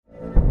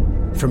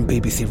From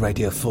BBC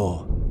Radio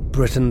 4,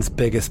 Britain's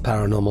biggest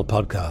paranormal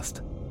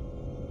podcast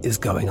is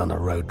going on a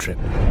road trip.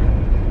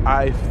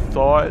 I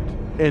thought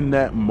in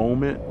that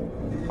moment,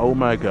 oh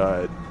my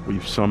God,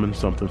 we've summoned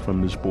something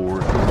from this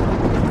board.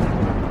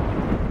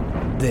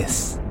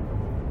 This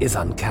is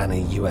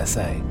Uncanny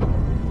USA.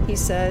 He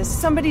says,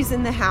 somebody's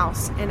in the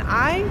house, and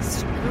I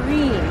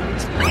screamed.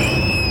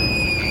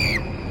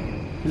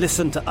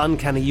 Listen to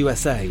Uncanny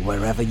USA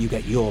wherever you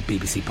get your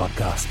BBC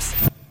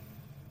podcasts,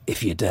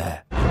 if you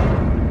dare.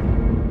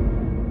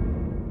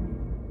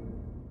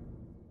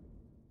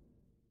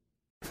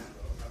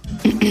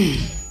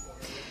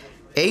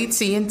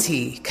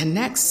 AT&T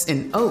connects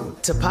an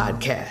ode to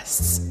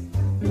podcasts.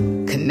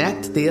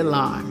 Connect the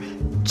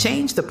alarm.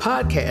 Change the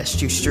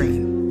podcast you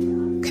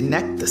stream.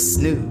 Connect the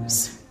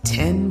snooze.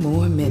 10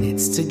 more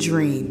minutes to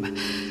dream.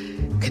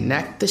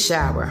 Connect the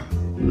shower.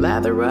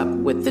 Lather up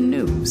with the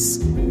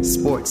news.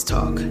 Sports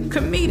talk,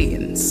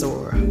 comedians,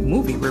 or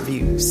movie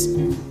reviews.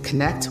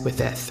 Connect with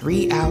that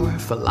 3-hour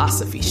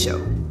philosophy show.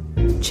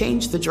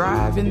 Change the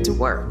drive into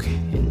work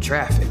in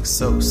traffic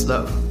so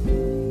slow.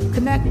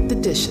 Connect the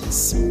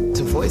dishes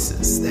to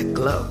voices that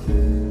glow.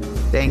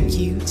 Thank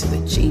you to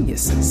the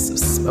geniuses of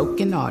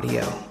spoken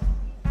audio.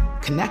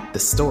 Connect the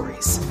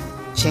stories.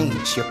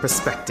 Change your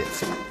perspective.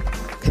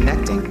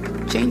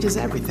 Connecting changes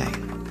everything.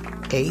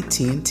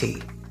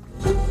 AT&T.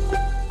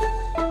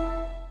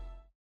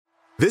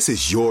 This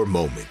is your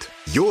moment,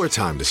 your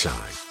time to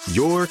shine,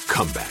 your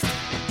comeback.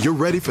 You're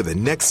ready for the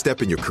next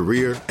step in your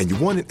career, and you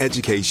want an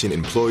education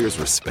employers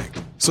respect.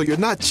 So you're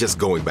not just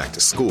going back to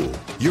school,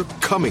 you're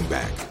coming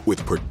back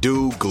with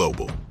Purdue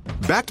Global.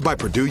 Backed by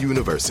Purdue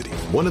University,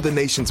 one of the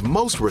nation's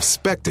most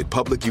respected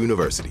public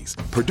universities,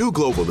 Purdue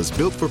Global is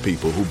built for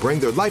people who bring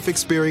their life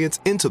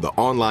experience into the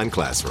online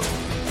classroom.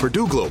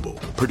 Purdue Global,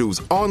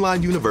 Purdue's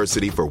online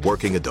university for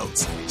working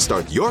adults.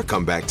 Start your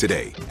comeback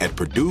today at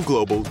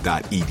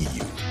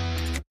purdueglobal.edu.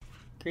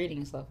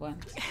 Greetings, loved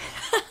ones.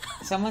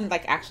 Someone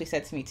actually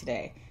said to me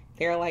today,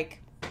 they're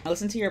like, I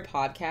listen to your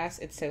podcast.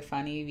 It's so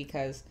funny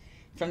because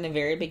from the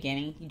very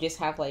beginning, you just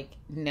have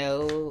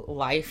no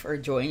life or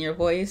joy in your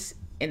voice.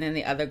 And then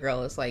the other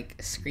girl is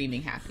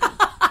screaming happy.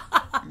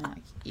 I'm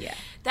like, yeah.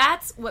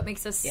 That's what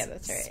makes us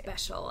that's right.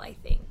 special, I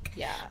think.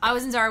 Yeah. I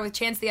was in Zara with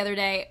Chance the other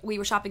day. We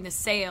were shopping this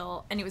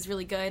sale, and it was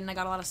really good, and I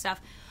got a lot of stuff.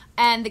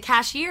 And the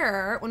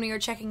cashier, when we were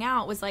checking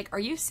out, was like, "Are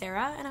you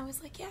Sarah?" And I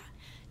was like, "Yeah."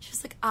 She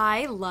was like,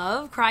 "I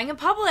love crying in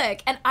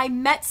public." And I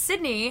met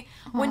Sydney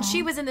when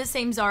she was in the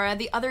same Zara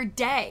the other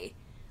day.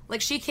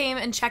 She came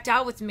and checked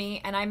out with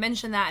me, and I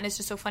mentioned that, and it's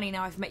just so funny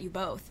now I've met you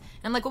both.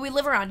 And I'm like, well, we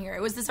live around here.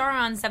 It was the Zara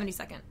on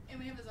 72nd. And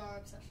we have a Zara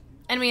obsession.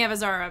 And we have a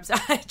Zara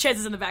obsession. Chance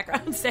is in the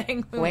background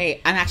saying...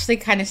 Wait, I'm actually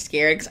kind of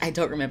scared because I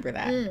don't remember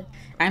that.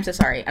 I'm so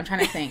sorry. I'm trying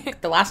to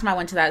think. The last time I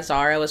went to that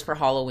Zara was for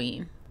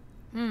Halloween.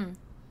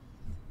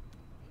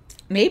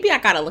 Maybe I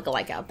got a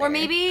lookalike out there. Or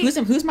maybe...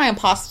 Who's my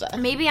imposter?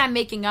 Maybe I'm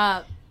making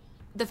up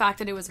the fact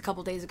that it was a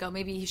couple days ago.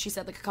 Maybe she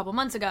said a couple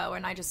months ago,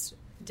 and I just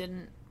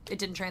didn't... It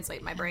didn't translate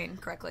in my brain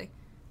correctly.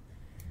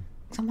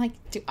 So I'm like,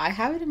 do I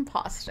have an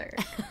imposter?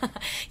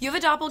 You have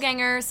a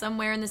doppelganger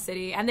somewhere in the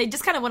city. And they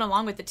just kind of went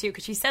along with it, too,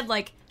 because she said,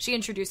 she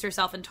introduced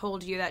herself and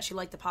told you that she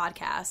liked the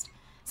podcast.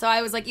 So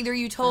I was like, either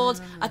you told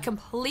a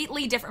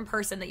completely different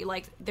person that you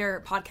liked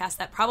their podcast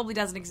that probably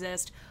doesn't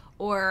exist,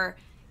 or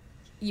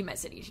you met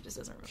City. She just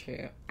doesn't remember.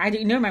 True. I do.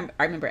 Remember.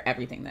 I remember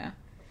everything, though.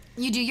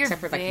 You do. You're except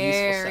for,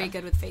 very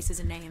good with faces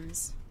and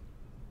names.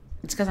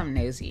 It's because I'm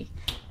nosy.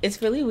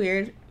 It's really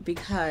weird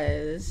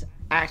because...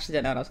 I actually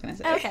don't know what I was going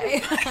to say.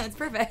 Okay. That's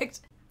perfect.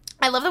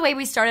 I love the way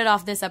we started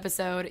off this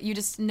episode. You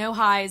just, no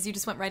highs. You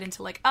just went right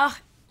into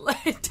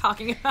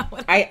talking about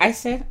what I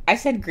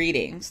said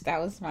greetings.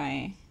 That was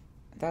my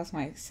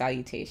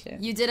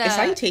salutation. You did Does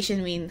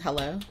salutation mean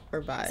hello or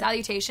bye?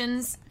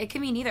 Salutations, it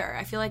can mean either.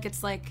 I feel like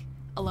it's like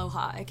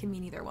aloha. It can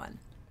mean either one.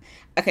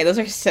 Okay, those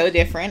are so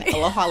different.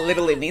 Aloha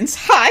literally means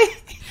hi.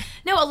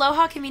 No,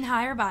 aloha can mean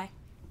hi or bye.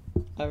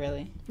 Oh,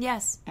 really?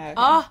 Yes. Okay.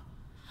 Oh.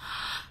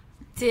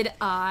 Did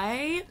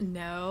I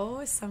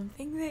know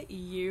something that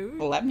you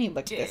Let me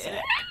look this up.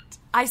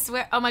 I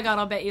swear. Oh my god,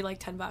 I'll bet you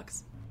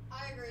 $10.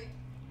 I agree.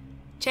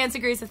 Chance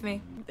agrees with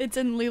me. It's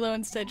in Lilo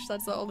and Stitch.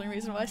 That's the only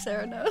reason why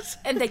Sarah knows.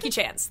 And thank you,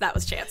 Chance. That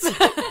was Chance.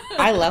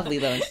 I love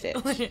Lilo and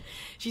Stitch.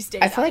 She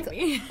stayed. I feel like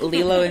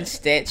Lilo and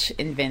Stitch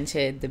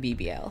invented the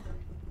BBL.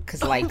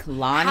 Because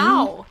Lonnie...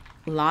 How?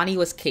 Lonnie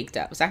was caked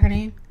up. Was that her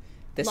name?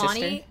 The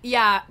Lonnie? sister?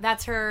 Yeah,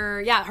 that's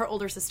her... Yeah, her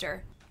older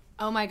sister.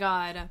 Oh my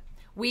god.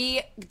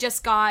 We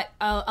just got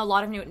a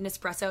lot of new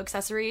Nespresso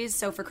accessories.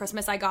 So for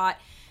Christmas, I got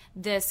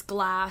this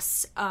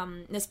glass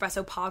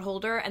Nespresso pod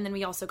holder. And then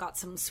we also got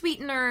some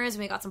sweeteners.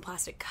 And we got some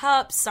plastic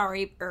cups.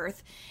 Sorry,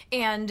 Earth.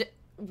 And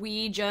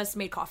we just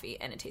made coffee.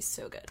 And it tastes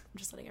so good. I'm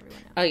just letting everyone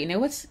know. Oh, you know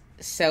what's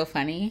so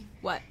funny?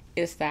 What?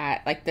 Is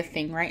that, the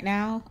thing right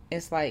now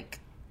is,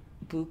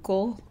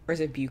 buccal, or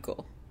is it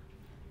buccal?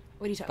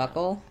 What are you talking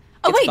Buckle? about?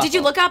 Oh, It's wait, buckle.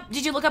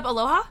 did you look up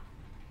aloha?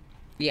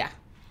 Yeah.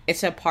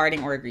 It's a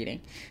parting or a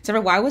greeting. So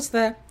why was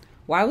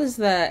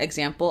the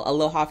example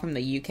aloha from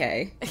the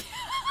UK?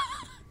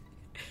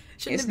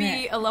 Shouldn't it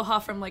be aloha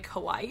from, like,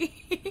 Hawaii?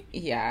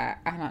 Yeah,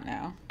 I don't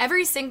know.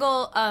 Every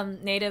single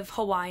native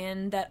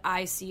Hawaiian that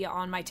I see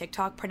on my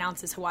TikTok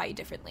pronounces Hawaii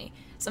differently.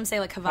 Some say,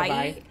 like,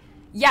 Hawaii.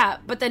 Yeah,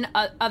 but then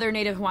other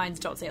native Hawaiians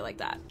don't say it like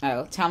that.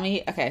 Oh, tell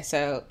me. Okay,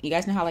 so you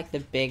guys know how, like, the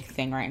big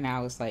thing right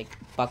now is, like,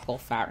 buccal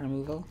fat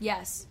removal?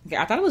 Yes. Okay,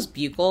 I thought it was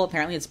buccal.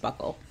 Apparently it's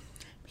buccal.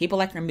 People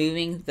like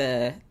removing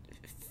the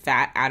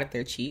fat out of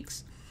their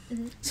cheeks.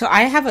 Mm-hmm. So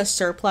I have a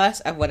surplus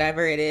of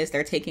whatever it is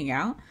they're taking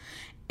out.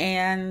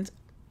 And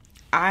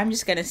I'm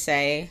just going to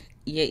say,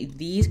 yeah,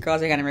 these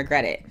girls are going to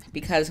regret it.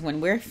 Because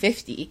when we're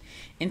 50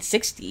 and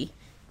 60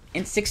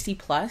 and 60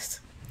 plus,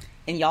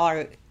 and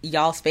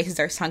y'all's faces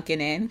are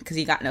sunken in because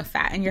you got no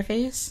fat in your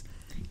face,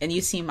 and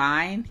you see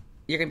mine,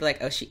 you're going to be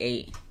like, oh, she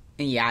ate.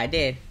 And yeah, I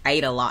did. I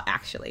ate a lot,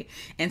 actually.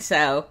 And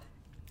so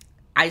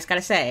I just got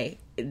to say,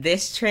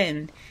 this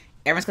trend,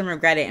 everyone's going to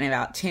regret it in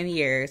about 10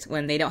 years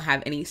when they don't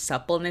have any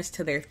suppleness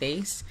to their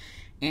face.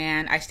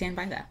 And I stand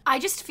by that. I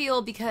just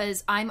feel,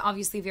 because I'm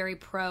obviously very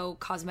pro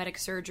cosmetic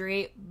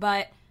surgery,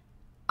 but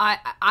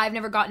I've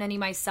never gotten any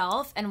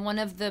myself. And one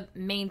of the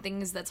main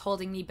things that's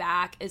holding me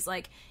back is,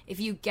 like, if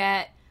you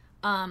get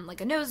like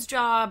a nose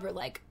job or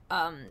like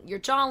your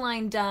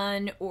jawline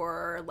done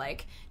or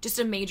like just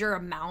a major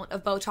amount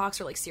of Botox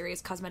or like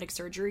serious cosmetic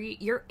surgery,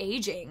 you're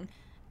aging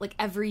like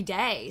every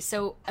day.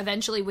 So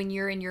eventually when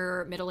you're in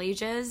your middle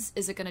ages,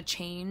 is it going to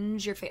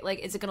change your face? Like,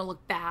 is it going to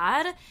look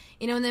bad?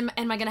 You know, and then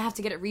am I going to have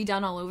to get it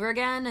redone all over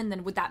again? And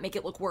then would that make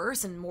it look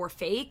worse and more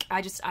fake?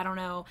 I don't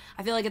know.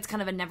 I feel like it's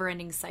kind of a never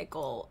ending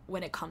cycle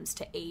when it comes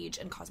to age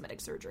and cosmetic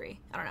surgery.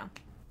 I don't know.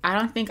 I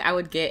don't think I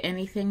would get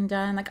anything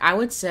done. Like, I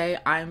would say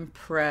I'm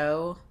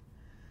pro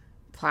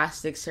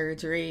plastic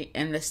surgery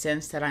in the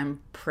sense that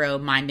I'm pro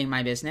minding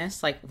my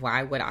business. Like,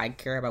 why would I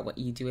care about what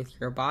you do with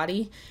your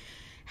body?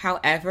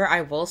 However,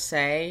 I will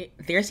say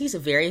there's these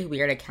very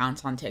weird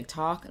accounts on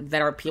TikTok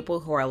that are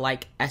people who are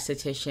like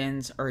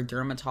estheticians or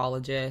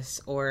dermatologists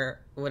or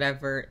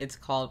whatever it's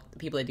called,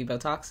 people that do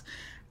Botox.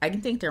 I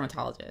can think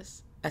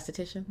dermatologists,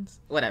 estheticians,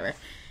 whatever.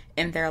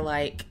 And they're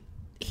like,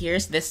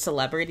 here's this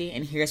celebrity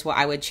and here's what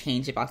I would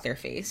change about their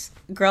face.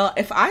 Girl,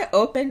 if I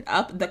opened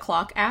up the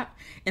Clock app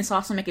and saw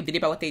someone make a video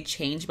about what they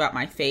changed about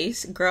my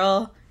face,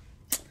 girl,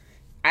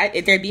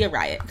 there'd be a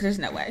riot because there's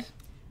no way.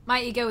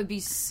 My ego would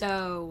be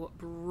so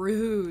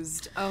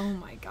bruised. Oh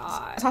my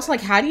God. It's also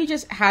like, how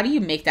do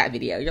you make that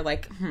video? You're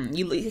like,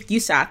 you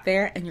sat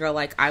there and you're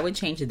like, I would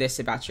change this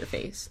about your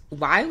face.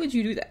 Why would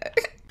you do that?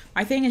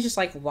 My thing is just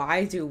like,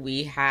 why do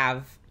we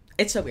have,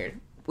 it's so weird.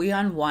 We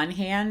on one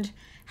hand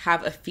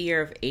have a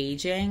fear of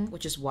aging,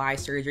 which is why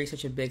surgery is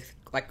such a big,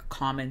 like,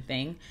 common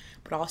thing.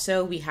 But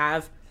also we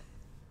have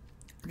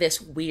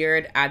this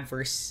weird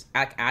adverse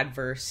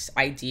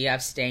idea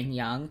of staying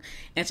young. And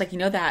it's like, you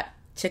know, that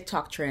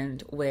TikTok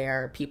trend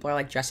where people are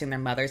like dressing their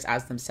mothers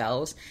as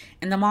themselves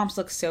and the moms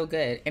look so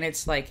good, and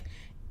it's like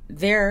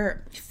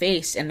their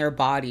face and their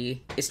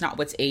body is not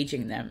what's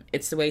aging them,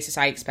 it's the way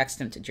society expects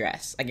them to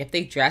dress. Like, if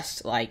they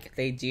dressed like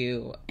they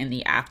do in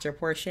the after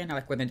portion, or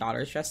like when the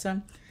daughters dress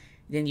them,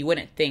 then you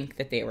wouldn't think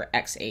that they were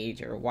X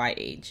age or Y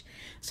age.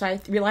 So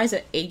I realized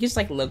that age is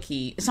like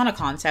low-key, it's not a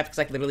concept because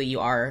like literally you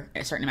are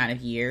a certain amount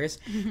of years.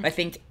 But I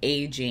think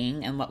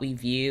aging and what we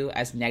view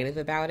as negative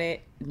about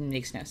it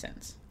makes no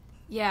sense.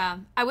 Yeah,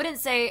 I wouldn't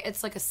say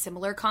it's like a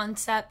similar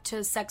concept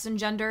to sex and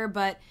gender,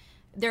 but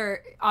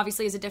there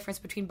obviously is a difference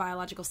between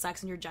biological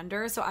sex and your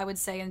gender. So I would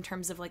say in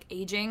terms of like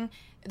aging,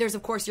 there's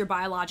of course your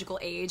biological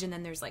age, and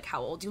then there's like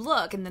how old you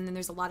look, and then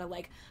there's a lot of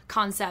like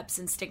concepts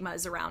and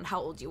stigmas around how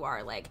old you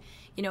are. Like,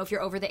 you know, if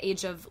you're over the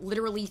age of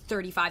literally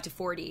 35 to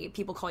 40,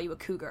 people call you a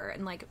cougar,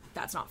 and like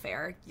that's not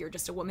fair. You're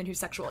just a woman who's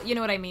sexual. You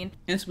know what I mean?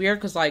 And it's weird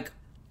because like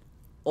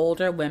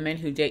older women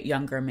who date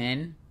younger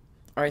men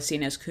are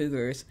seen as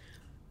cougars.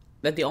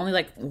 That the only,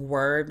 like,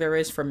 word there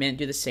is for men to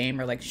do the same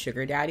are, like,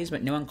 sugar daddies,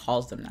 but no one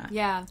calls them that.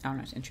 Yeah. I don't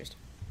know. It's interesting.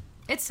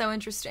 It's so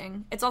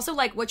interesting. It's also,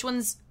 like, which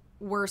one's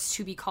worse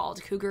to be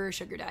called, cougar or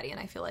sugar daddy? And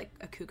I feel like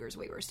a cougar is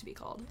way worse to be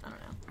called. I don't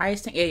know. I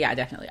just think, yeah,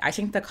 definitely. I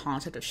think the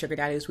concept of sugar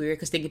daddy is weird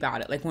because think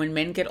about it. Like, when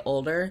men get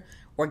older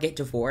or get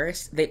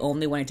divorced, they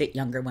only want to date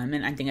younger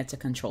women. I think it's a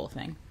control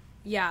thing.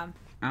 Yeah.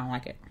 I don't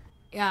like it.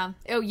 Yeah.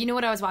 Oh, you know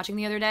what I was watching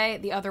the other day?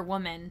 The Other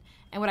Woman.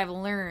 And what I've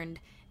learned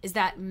is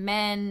that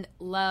men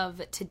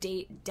love to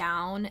date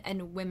down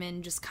and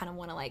women just kind of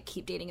want to like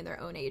keep dating in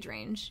their own age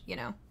range, you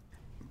know?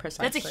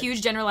 Precisely. That's a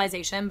huge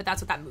generalization, but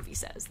that's what that movie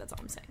says. That's all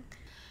I'm saying.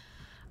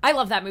 I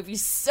love that movie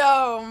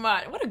so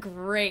much. What a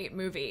great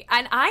movie.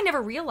 And I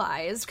never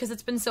realized, because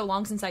it's been so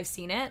long since I've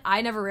seen it,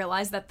 I never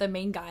realized that the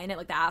main guy in it,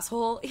 like the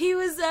asshole, he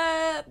was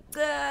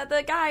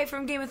the guy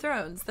from Game of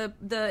Thrones,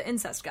 the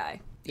incest guy.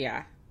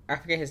 Yeah. I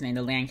forget his name,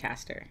 the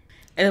Lancaster.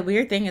 And the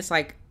weird thing is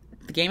like,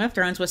 the Game of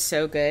Thrones was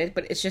so good,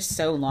 but it's just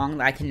so long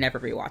that I can never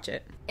rewatch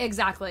it.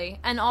 Exactly.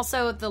 And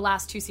also, the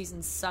last 2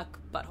 seasons suck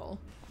butthole.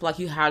 Like,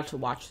 you had to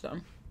watch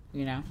them,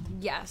 you know?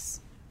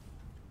 Yes.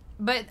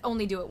 But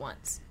only do it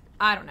once.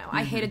 I don't know.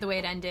 I hated the way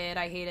it ended.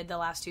 I hated the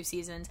last 2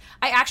 seasons.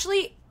 I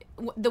actually,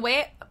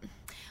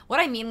 when What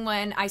I mean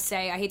when I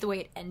say I hate the way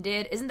it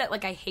ended isn't that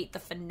like I hate the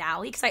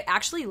finale, because I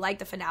actually like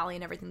the finale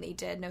and everything they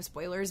did, no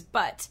spoilers,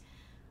 but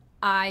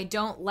I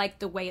don't like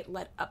the way it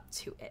led up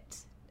to it.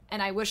 And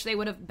I wish they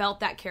would have built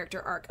that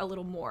character arc a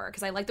little more,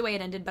 because I like the way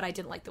it ended, but I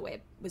didn't like the way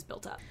it was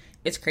built up.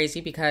 It's crazy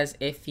because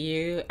if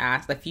you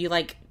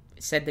like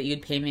said that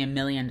you'd pay me $1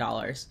 million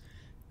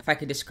if I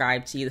could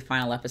describe to you the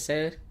final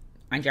episode,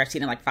 mind you, I've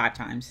seen it like 5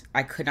 times.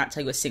 I could not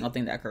tell you a single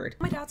thing that occurred.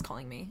 My dad's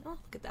calling me. Oh,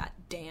 look at that.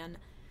 Dan.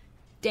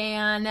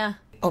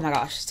 Oh my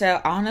gosh. So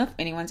I don't know if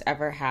anyone's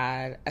ever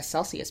had a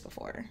Celsius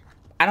before.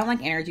 I don't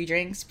like energy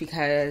drinks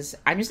because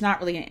I'm just not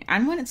really, I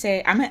wouldn't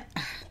say,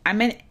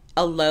 I'm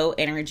a low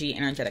energy,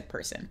 energetic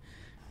person.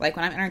 Like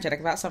when I'm energetic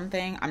about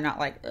something, I'm not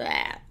like,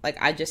 bleh.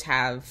 Like I just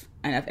have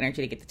enough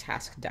energy to get the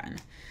task done.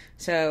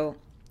 So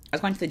I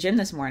was going to the gym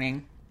this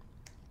morning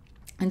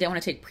and didn't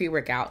want to take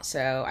pre-workout.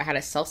 So I had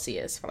a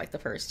Celsius for like the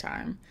first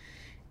time.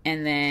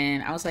 And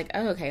then I was like,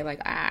 oh, okay,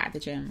 like, the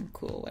gym,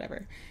 cool,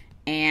 whatever.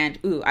 And,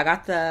 I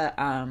got the,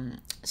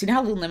 so you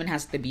know how Lululemon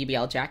has the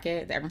BBL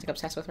jacket that everyone's like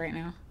obsessed with right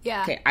now?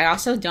 Yeah. Okay, I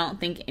also don't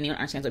think anyone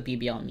understands what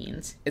BBL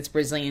means. It's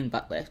Brazilian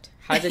butt lift.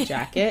 How does a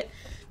jacket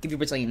give you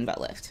Brazilian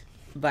butt lift?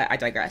 But I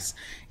digress.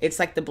 It's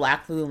like the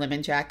black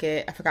Lululemon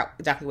jacket. I forgot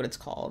exactly what it's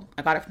called.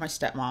 I got it for my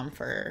stepmom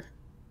for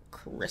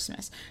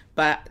Christmas.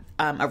 But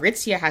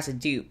Aritzia has a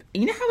dupe.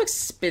 And you know how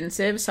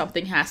expensive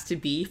something has to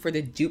be for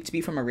the dupe to be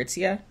from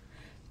Aritzia?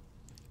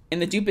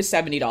 And the dupe is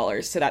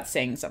 $70, so that's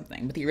saying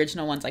something. But the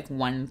original one's like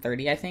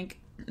 $130, I think.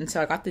 And so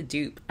I got the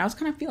dupe. I was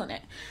kind of feeling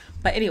it.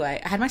 But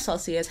anyway, I had my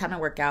Celsius, had my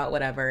workout,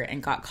 whatever,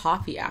 and got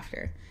coffee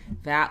after.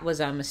 That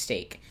was a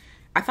mistake.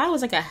 I thought it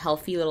was like a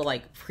healthy little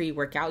like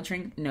pre-workout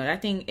drink. No,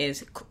 that thing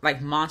is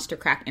like Monster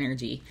Crack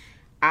Energy.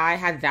 I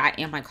had that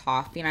and my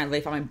coffee, and I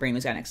literally thought my brain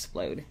was going to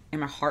explode.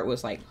 And my heart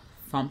was like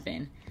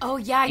thumping. Oh,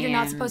 yeah, you're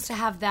not supposed to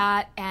have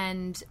that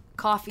and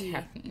coffee.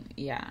 Caffeine,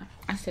 yeah.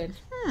 I said,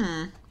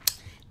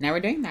 now we're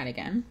doing that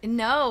again.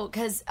 No,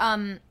 because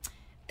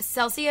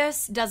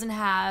Celsius doesn't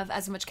have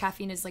as much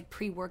caffeine as like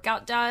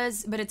pre-workout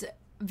does, but it's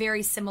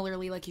very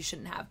similarly like you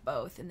shouldn't have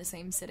both in the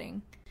same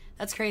sitting.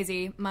 That's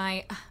crazy.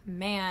 My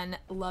man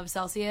loves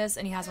Celsius,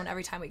 and he has one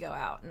every time we go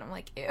out, and I'm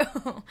like,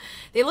 ew.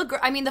 They look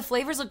I mean, the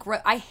flavors look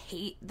great. I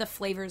hate the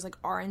flavors like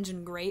orange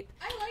and grape.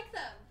 I like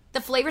them.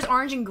 The flavors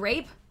orange and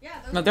grape?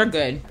 Yeah. No, they're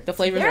good. The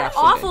flavors are They're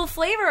actually awful good.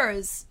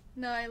 flavors.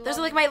 No, I love Those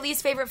are like my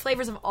least favorite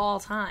flavors of all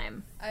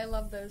time. I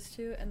love those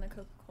two and the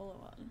Coca-Cola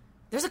one.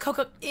 There's a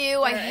Coca.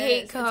 Ew, I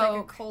hate Coke. It's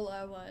like a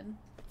cola one.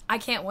 I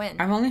can't win.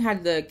 I've only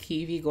had the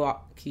kiwi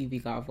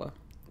guava.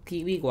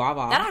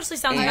 That actually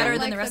sounds and better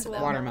than the rest of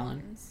them. watermelon.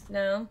 Ones.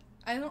 No.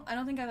 I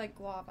don't think I like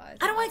guava.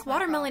 I don't like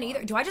watermelon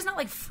either. Do I just not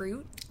like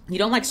fruit? You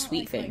don't like I don't sweet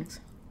like, things.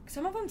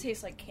 Some of them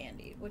taste like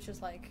candy, which is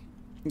like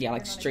Yeah, like you're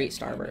not a straight big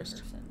candy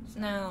Starburst. person, so.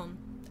 No.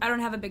 I don't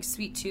have a big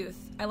sweet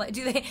tooth. I like.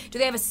 Do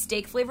they have a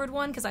steak flavored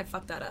one? Because I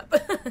fucked that up.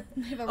 A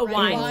red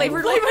wine wine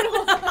flavored one.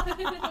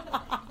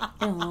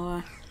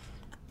 Oh.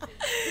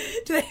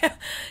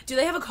 Do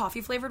they have a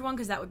coffee flavored one?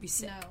 Because that would be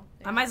sick. No.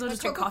 I might as well But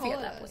just drink coffee at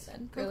Coca-Cola that point does.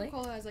 then. Really?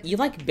 Coca-Cola has like You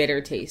like bitter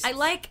taste. I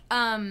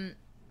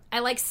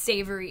like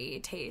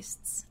savory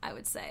tastes. I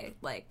would say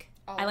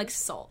I like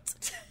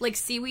salt, like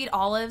seaweed,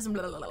 olives, and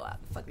blah, blah, blah, blah.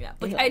 Fuck me up.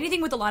 Like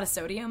anything with a lot of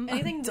sodium.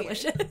 Anything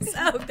delicious.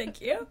 Oh,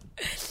 thank you.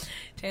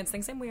 Chance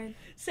thinks I'm weird.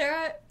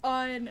 Sarah,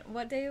 on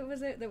what day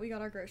was it that we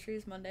got our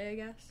groceries? Monday, I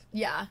guess.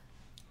 Yeah.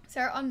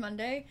 Sarah, on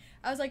Monday,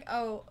 I was like,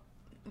 oh,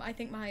 I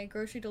think my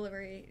grocery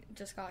delivery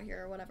just got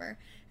here or whatever.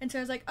 And so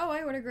I was like, oh,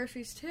 I ordered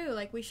groceries too.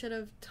 Like, we should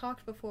have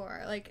talked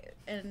before, like,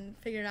 and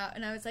figured it out.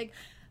 And I was like,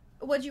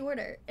 what'd you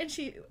order? And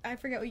I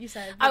forget what you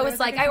said. I was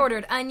like, I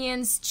ordered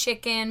onions,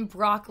 chicken,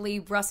 broccoli,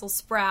 Brussels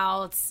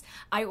sprouts.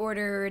 I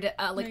ordered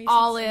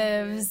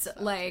olives,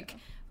 like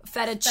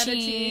feta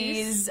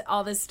cheese,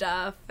 all this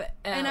stuff.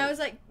 And I was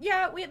like,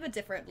 yeah, we have a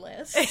different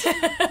list.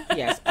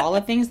 Yes, all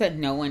the things that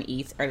no one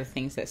eats are the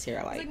things that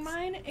Sarah likes. Like,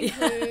 mine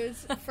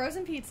includes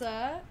frozen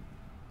pizza,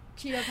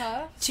 Cheeto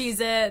Puffs,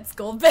 Cheez-Its,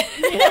 Goldfish.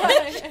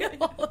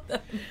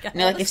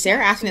 No, like if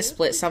Sarah asks me to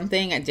split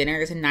something at dinner,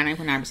 there's a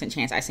 99.9%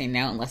 chance I say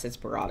no unless it's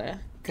burrata.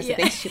 Because the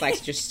things she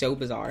likes are just so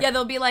bizarre. Yeah,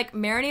 they'll be like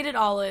marinated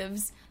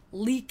olives,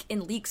 leek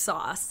and leek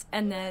sauce,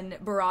 and then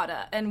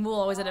burrata. And we'll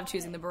always end up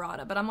choosing the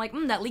burrata. But I'm like,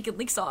 that leek and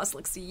leek sauce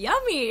looks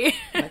yummy.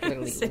 Like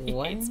literally, So he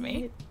what? hates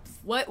me.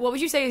 What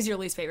would you say is your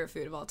least favorite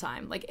food of all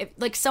time? Like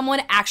if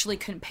someone actually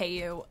couldn't pay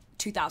you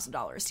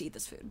 $2,000 to eat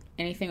this food.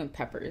 Anything with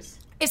peppers.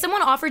 If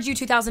someone offered you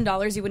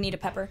 $2,000, you would need a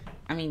pepper.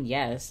 I mean,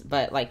 yes,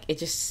 but like it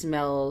just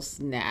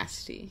smells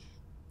nasty.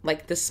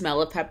 Like the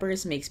smell of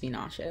peppers makes me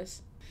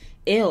nauseous.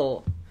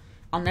 Ew.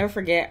 I'll never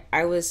forget,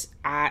 I was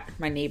at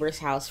my neighbor's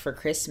house for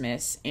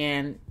Christmas,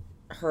 and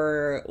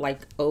her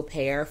like au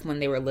pair from when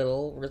they were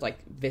little was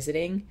like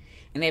visiting,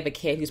 and they have a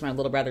kid who's my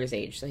little brother's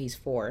age, so he's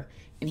 4,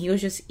 and he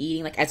was just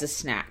eating like as a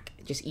snack,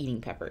 just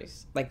eating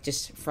peppers, like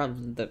just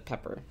from the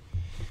pepper.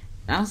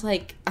 And I was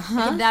like,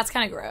 That's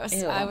kind of gross.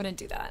 Ew. I wouldn't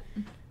do that.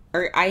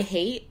 Or I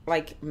hate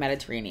like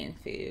Mediterranean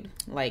food,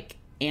 like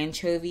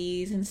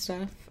anchovies and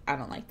stuff. I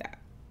don't like that.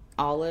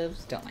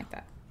 Olives, don't like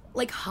that.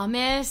 Like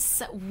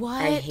hummus.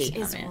 What I hate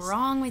is hummus.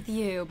 wrong with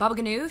you? Baba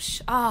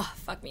ganoush? Oh,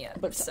 fuck me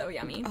up. But so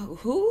yummy. Oh,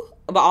 who?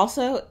 But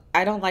also,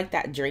 I don't like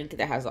that drink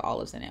that has the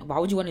olives in it. Why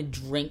would you want to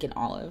drink an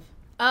olive?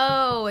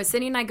 Oh,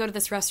 Cindy and I go to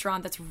this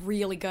restaurant that's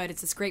really good.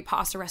 It's this great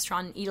pasta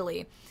restaurant in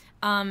Italy.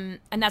 And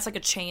that's like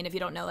a chain, if you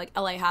don't know. Like,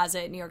 LA has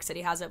it, New York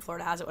City has it,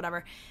 Florida has it,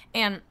 whatever.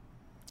 And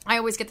I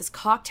always get this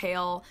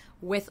cocktail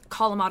with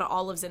Kalamata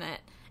olives in it.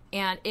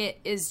 And it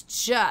is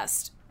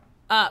just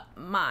up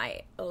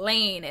my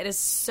lane. It is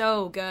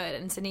so good.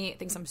 And Sydney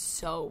thinks I'm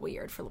so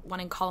weird for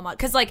wanting Kalamata.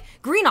 Because, like,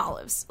 green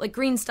olives, like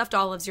green stuffed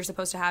olives you're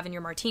supposed to have in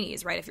your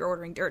martinis, right, if you're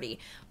ordering dirty.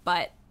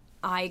 But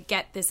I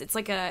get this. It's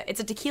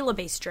a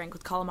tequila-based drink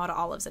with Kalamata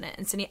olives in it.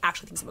 And Sydney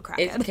actually thinks I'm a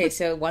crackhead. Okay,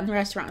 so one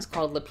restaurant is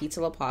called La Pizza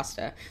La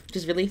Pasta, which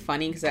is really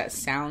funny because that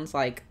sounds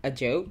like a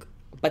joke,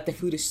 but the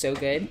food is so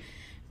good.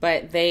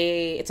 But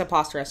it's a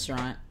pasta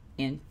restaurant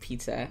and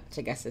pizza, which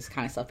I guess is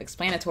kind of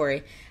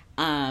self-explanatory.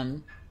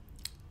 And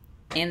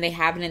they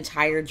have an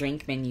entire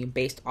drink menu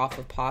based off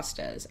of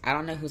pastas. I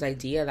don't know whose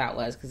idea that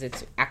was because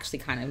it's actually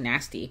kind of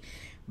nasty.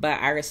 But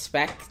I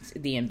respect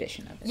the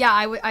ambition of it. Yeah,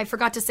 I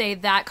forgot to say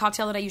that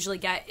cocktail that I usually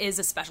get is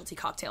a specialty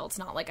cocktail. It's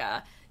not like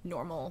a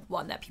normal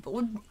one that people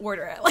would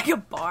order at like a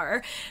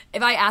bar.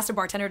 If I asked a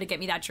bartender to get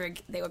me that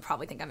drink, they would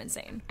probably think I'm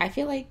insane. I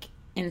feel like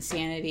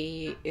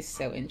insanity is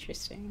so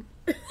interesting.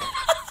 That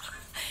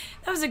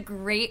was a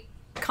great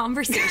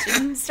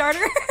conversation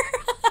starter.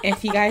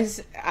 If you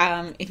guys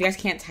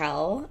can't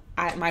tell,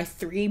 my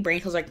 3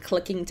 brain cells are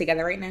clicking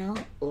together right now.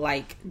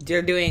 Like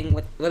they're doing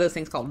what are those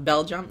things called?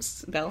 Bell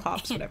jumps, bell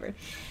hops, whatever.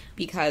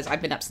 Because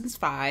I've been up since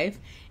 5,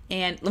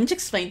 and let me just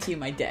explain to you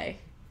my day.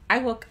 I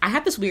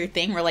have this weird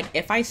thing where, like,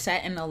 if I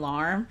set an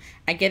alarm,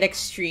 I get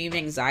extreme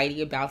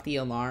anxiety about the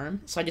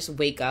alarm, so I just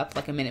wake up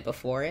like a minute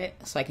before it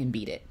so I can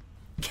beat it.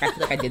 I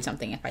feel like I did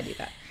something if I do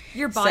that.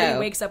 Your body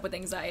wakes up with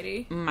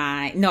anxiety.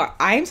 I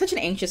am such an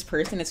anxious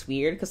person. It's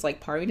weird because,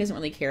 like, part of me doesn't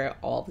really care at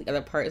all. The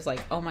other part is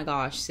like, oh my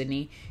gosh,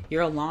 Sydney,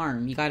 your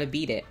alarm, you got to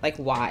beat it. Like,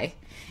 why?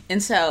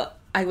 And so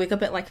I wake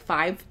up at like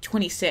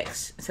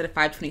 5:26 instead of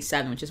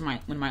 5:27, which is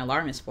when my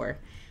alarm is for,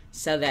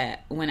 so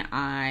that when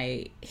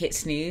I hit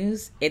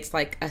snooze, it's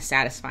like a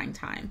satisfying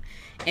time.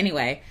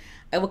 Anyway,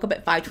 I woke up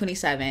at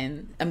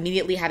 5:27,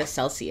 immediately had a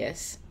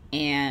Celsius,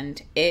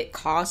 and it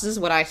causes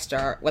what I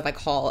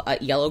call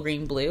a yellow,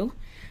 green, blue,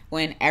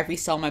 when every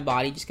cell in my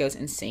body just goes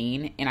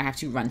insane and I have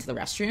to run to the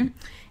restroom.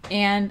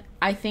 And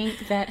I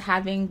think that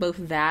having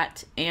both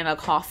that and a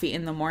coffee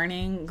in the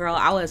morning, girl,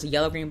 I was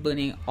yellow, green,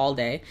 bluing all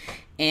day.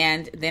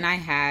 And then I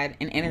had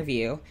an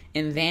interview,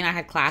 and then I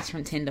had class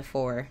from 10 to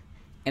 4,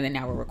 and then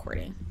now we're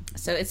recording.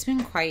 So it's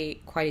been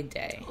quite a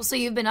day. So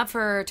you've been up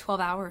for 12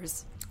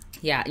 hours.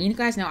 Yeah, you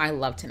guys know I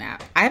love to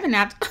nap. I haven't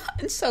napped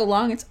in so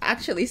long, it's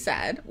actually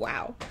sad.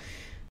 Wow.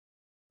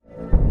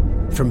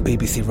 From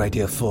BBC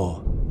Radio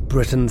 4,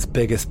 Britain's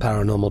biggest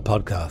paranormal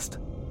podcast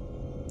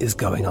is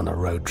going on a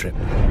road trip.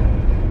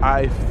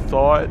 I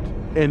thought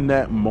in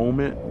that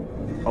moment,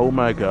 oh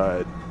my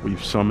God,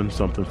 we've summoned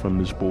something from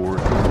this board.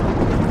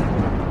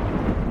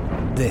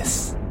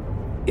 This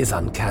is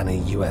Uncanny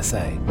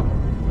USA.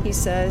 He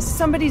says,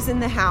 somebody's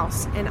in the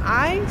house, and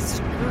I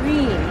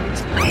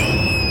screamed.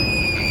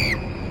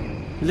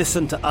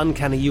 Listen to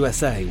Uncanny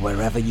USA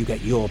wherever you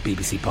get your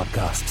BBC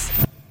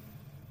podcasts,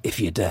 if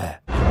you dare.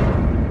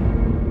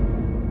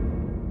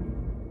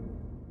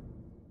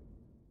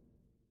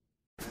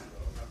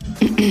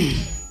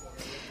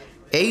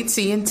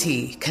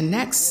 AT&T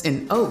connects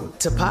an ode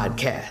to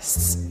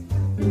podcasts.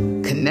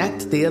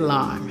 Connect the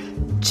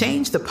alarm.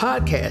 Change the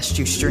podcast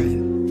you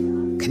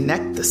stream.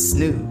 Connect the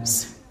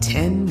snooze.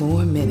 10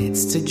 more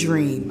minutes to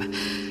dream.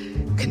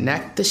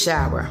 Connect the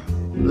shower.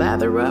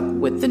 Lather up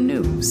with the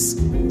news.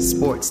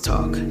 Sports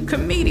talk,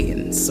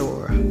 comedians,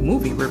 or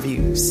movie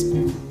reviews.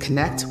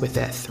 Connect with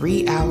that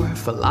 3-hour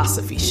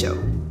philosophy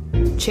show.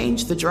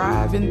 Change the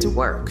drive into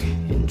work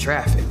in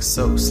traffic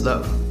so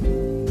slow.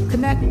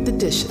 Connect the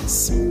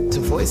dishes to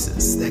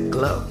voices that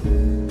glow.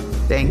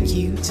 Thank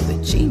you to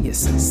the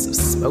geniuses of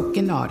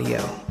spoken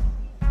audio.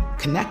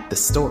 Connect the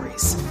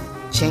stories.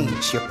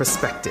 Change your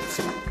perspective.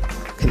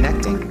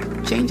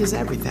 Connecting changes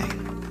everything.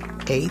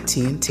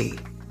 AT&T.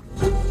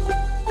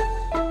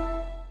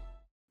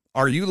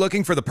 Are you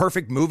looking for the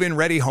perfect move-in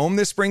ready home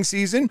this spring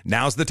season?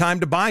 Now's the time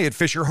to buy at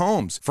Fisher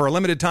Homes. For a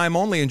limited time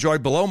only, enjoy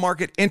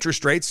below-market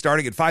interest rates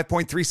starting at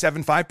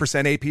 5.375%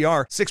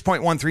 APR,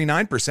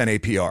 6.139%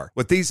 APR.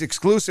 With these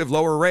exclusive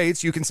lower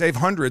rates, you can save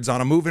hundreds on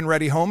a move-in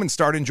ready home and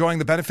start enjoying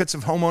the benefits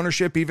of home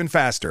ownership even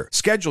faster.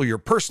 Schedule your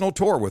personal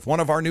tour with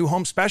one of our new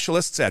home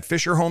specialists at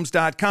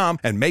FisherHomes.com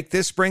and make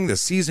this spring the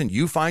season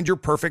you find your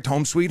perfect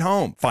home sweet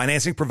home.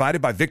 Financing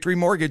provided by Victory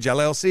Mortgage,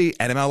 LLC,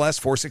 NMLS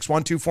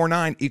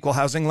 461249, Equal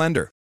Housing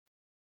Lender.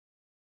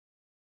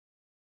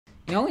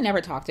 You know what we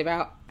never talked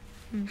about?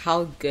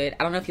 How good.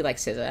 I don't know if you like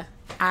SZA.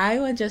 I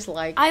would just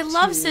like I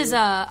love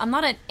SZA. I'm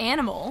not an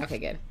animal. Okay,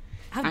 good.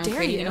 How I'm dare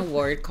creating you? an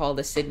award called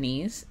the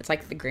Sydneys. It's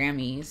like the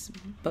Grammys,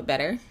 but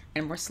better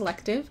and more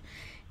selective.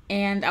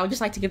 And I would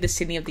just like to give the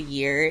Sydney of the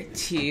Year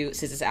to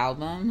SZA's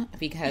album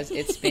because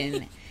it's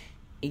been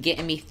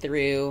getting me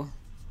through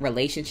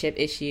relationship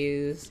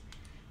issues,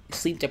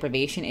 sleep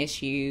deprivation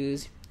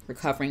issues,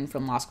 recovering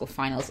from law school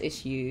finals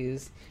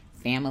issues,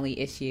 family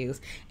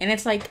issues. And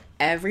it's like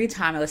every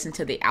time I listen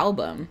to the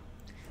album,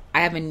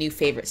 I have a new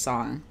favorite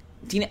song.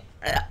 Do you know?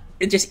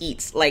 It just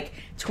eats. Like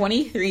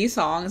 23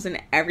 songs,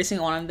 and every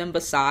single one of them,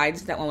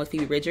 besides that one with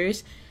Phoebe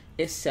Bridgers,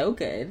 is so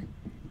good.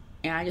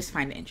 And I just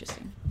find it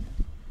interesting.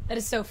 That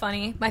is so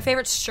funny. My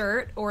favorite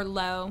shirt or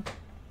low.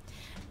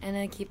 And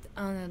I keep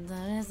on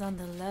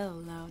the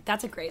low.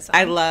 That's a great song.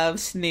 I love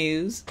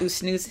Snooze. Ooh,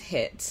 Snooze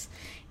hits.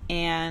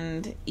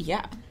 And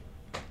yeah.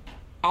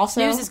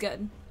 Also, Snooze is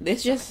good.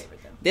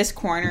 This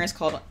corner is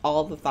called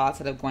All the Thoughts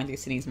That Have Gone Through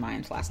Sydney's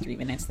Mind for the last 3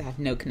 minutes that have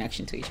no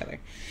connection to each other.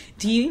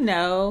 Do you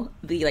know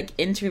the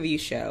interview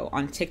show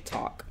on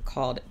TikTok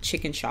called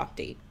Chicken Shop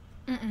Date?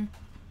 Mm-mm.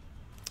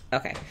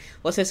 Okay.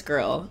 Well, it's this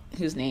girl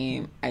whose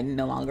name I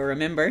no longer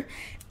remember.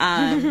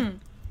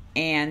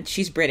 And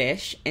she's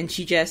British, and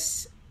she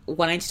just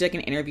wanted to do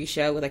an interview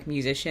show with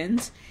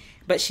musicians.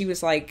 But she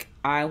was like,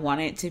 I want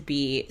it to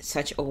be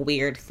such a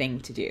weird thing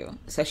to do.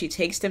 So she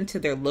takes them to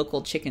their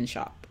local chicken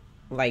shop.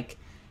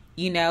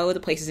 The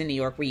places in New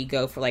York where you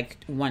go for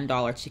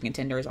 $1 chicken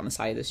tenders on the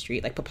side of the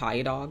street, like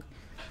Papaya Dog.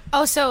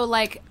 Oh, so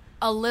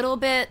a little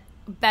bit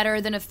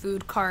better than a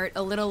food cart,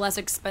 a little less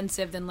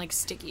expensive than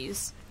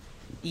Stickies.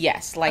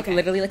 Yes, okay.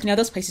 Literally,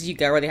 those places you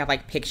go where they have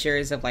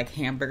pictures of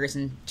hamburgers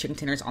and chicken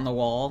tenders on the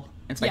wall.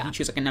 And it's you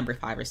choose a number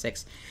 5 or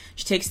 6.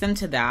 She takes them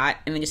to that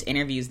and then just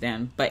interviews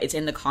them, but it's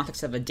in the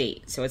context of a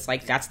date. So it's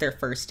that's their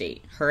first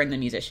date, her and the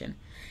musician.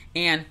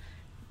 And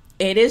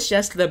it is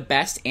just the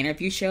best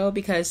interview show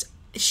because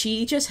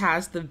she just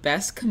has the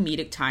best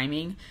comedic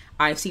timing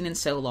I've seen in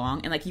so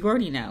long. And you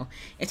already know,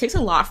 it takes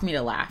a lot for me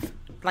to laugh.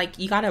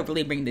 You gotta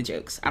really bring the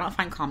jokes. I don't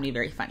find comedy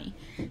very funny.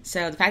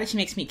 So the fact that she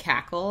makes me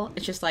cackle,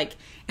 it's just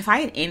if I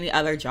had any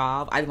other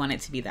job, I'd want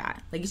it to be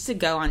that. Just to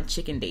go on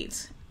chicken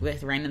dates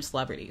with random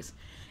celebrities.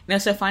 And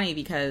it's so funny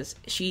because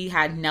she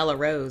had Nella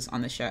Rose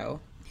on the show,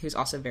 who's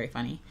also very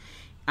funny.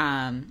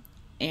 And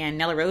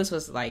Nella Rose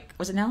was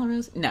was it Nella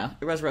Rose? No,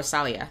 it was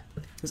Rosalia,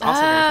 who's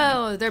also very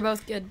funny. Oh, they're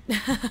both good.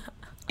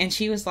 And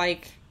she was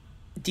like,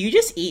 do you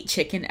just eat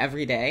chicken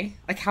every day?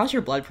 How's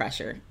your blood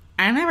pressure?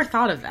 I never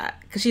thought of that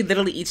because she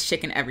literally eats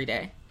chicken every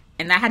day.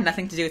 And that had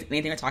nothing to do with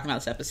anything we're talking about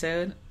this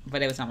episode,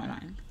 but it was on my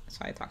mind. That's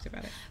why I talked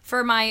about it.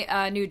 For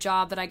my new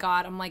job that I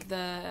got, I'm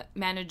the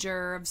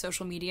manager of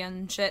social media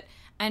and shit.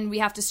 And we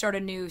have to start a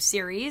new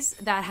series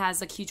that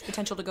has huge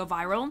potential to go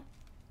viral.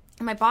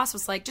 And my boss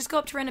was like, just go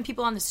up to random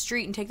people on the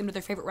street and take them to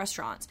their favorite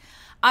restaurants.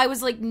 I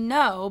was like,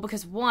 no,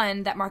 because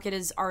one, that market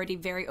is already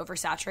very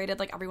oversaturated.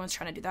 Everyone's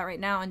trying to do that right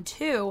now. And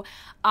two,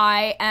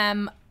 I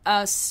am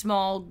a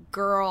small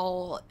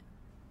girl.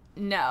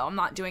 No, I'm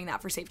not doing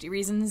that for safety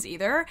reasons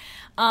either.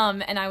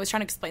 And I was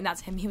trying to explain that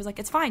to him. He was like,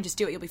 it's fine. Just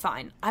do it. You'll be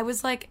fine. I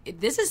was like,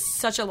 this is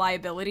such a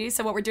liability.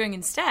 So what we're doing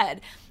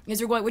instead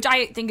is we're going, which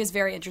I think is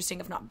very interesting,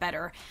 if not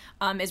better,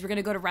 is we're going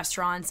to go to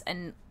restaurants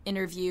and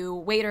interview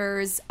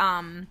waiters,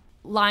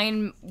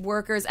 line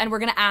workers, and we're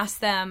going to ask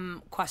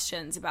them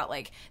questions about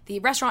the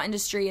restaurant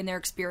industry and their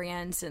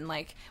experience. And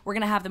we're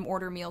going to have them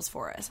order meals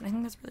for us. And I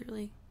think that's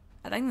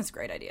I think that's a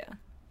great idea.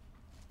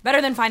 Better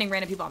than finding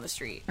random people on the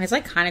street. It's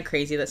kind of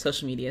crazy that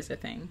social media is a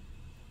thing.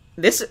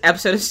 This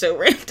episode is so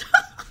random.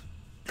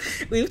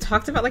 We've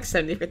talked about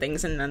 7 different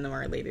things and none of them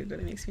are related, but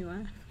it makes me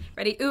laugh.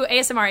 Ready? Ooh,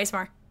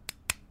 ASMR.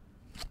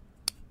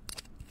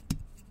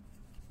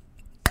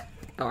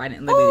 Oh, I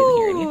didn't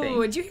hear anything.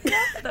 Would you hear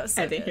that? That was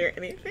so I didn't hear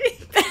anything.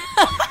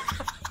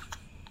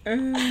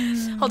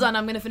 Hold on,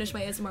 I'm going to finish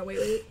my ASMR.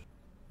 Wait.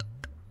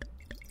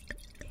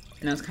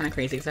 No, it's kind of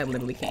crazy because I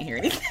literally can't hear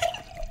anything.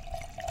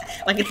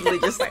 It's literally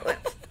just silent.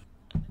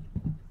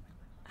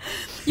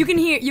 You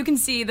can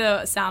see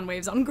the sound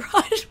waves on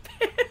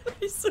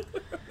GarageBand.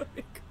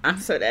 I'm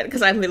so dead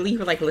because I literally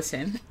were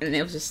listen, and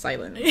it was just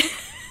silent.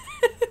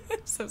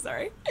 So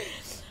sorry.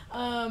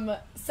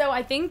 So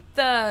I think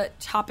the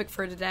topic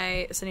for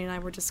today, Cindy and I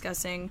were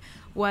discussing,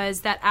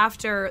 was that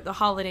after the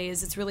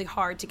holidays, it's really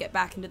hard to get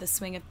back into the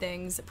swing of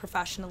things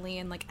professionally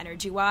and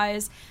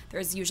energy-wise.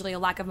 There's usually a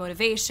lack of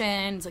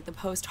motivation. It's the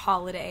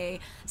post-holiday,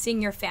 seeing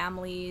your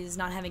families,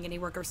 not having any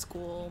work or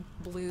school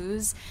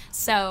blues.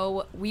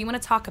 So we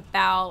want to talk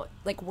about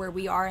where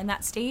we are in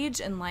that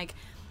stage and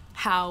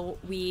how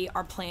we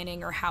are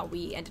planning or how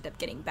we ended up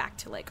getting back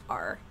to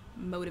our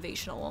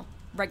motivational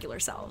regular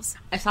selves.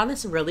 I saw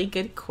this really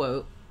good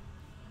quote.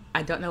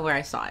 I don't know where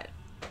I saw it,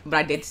 but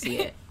I did see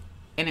it.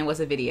 And it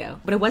was a video.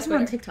 But it wasn't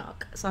on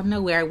TikTok. So I don't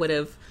know where I would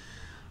have...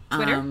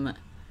 Twitter?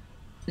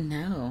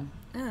 No.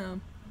 Oh.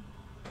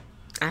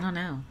 I don't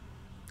know.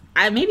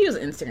 Maybe it was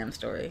an Instagram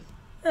story.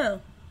 Oh.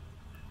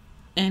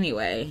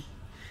 Anyway,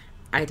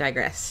 I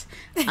digress.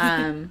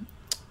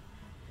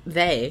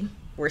 They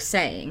were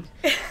saying,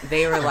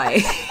 they were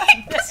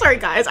sorry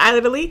guys,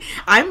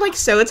 I'm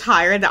so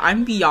tired that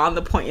I'm beyond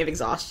the point of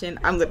exhaustion.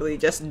 I'm literally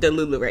just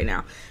Delulu right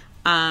now.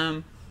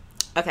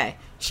 Okay,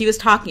 she was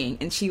talking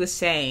and she was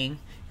saying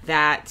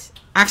that,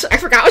 actually I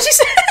forgot what she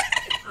said.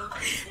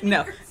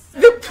 No,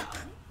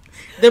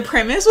 the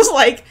premise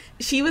was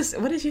she was,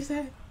 what did she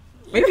say?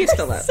 Maybe it's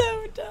still up.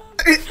 So dumb.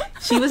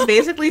 She was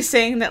basically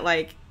saying that,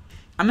 like,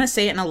 I'm going to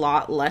say it in a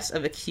lot less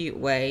of a cute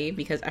way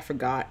because I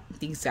forgot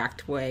the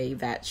exact way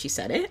that she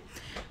said it.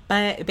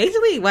 But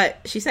basically what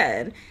she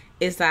said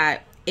is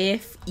that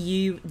if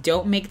you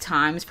don't make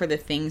times for the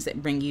things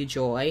that bring you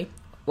joy,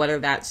 whether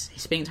that's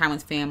spending time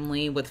with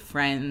family, with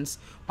friends,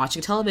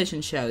 watching a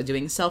television show,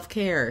 doing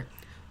self-care,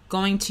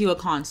 going to a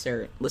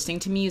concert, listening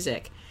to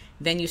music,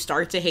 then you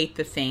start to hate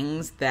the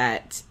things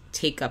that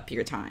take up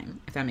your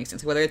time, if that makes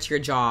sense. Whether it's your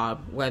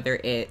job, whether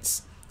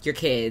it's your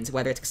kids,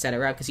 whether it's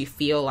etc., because you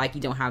feel like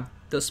you don't have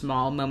those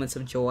small moments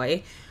of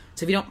joy.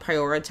 So if you don't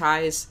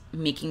prioritize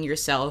making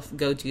yourself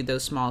go do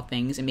those small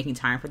things and making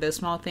time for those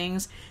small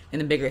things, then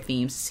the bigger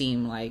themes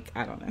seem like,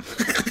 I don't know.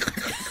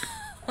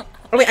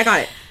 Oh, wait, I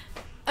got it.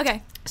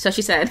 Okay. So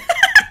she said,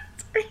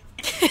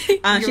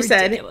 she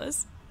said,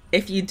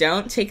 if you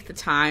don't take the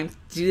time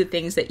to do the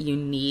things that you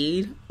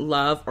need,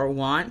 love, or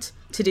want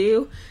to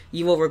do,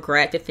 you will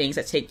regret the things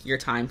that take your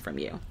time from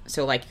you.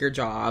 So like your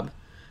job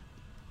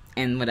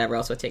and whatever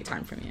else would take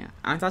time from you.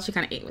 I thought she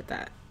kind of ate with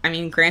that. I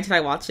mean, granted,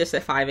 I watched this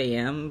at 5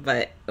 a.m.,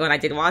 but when I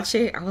did watch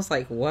it, I was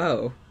like,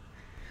 whoa,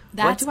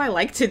 what do I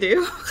like to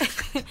do?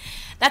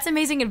 That's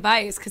amazing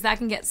advice, because that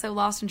can get so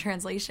lost in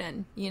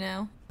translation, you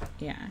know?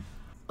 Yeah.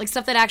 Like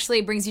stuff that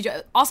actually brings you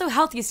joy. Also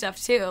healthy stuff,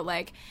 too,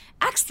 like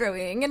axe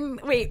throwing and...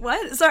 Wait,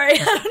 what? Sorry, I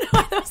don't know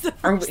why that was the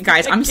first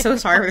guys, I'm so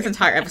sorry for this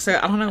entire episode.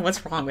 I don't know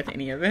what's wrong with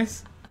any of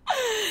this.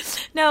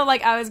 No,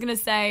 like I was going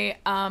to say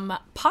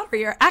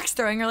pottery or axe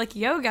throwing or like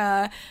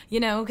yoga,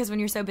 you know, because when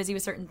you're so busy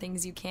with certain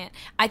things, you can't.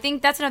 I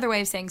think that's another way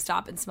of saying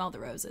stop and smell the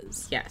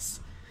roses. Yes.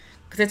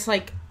 Because it's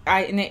like,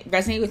 and it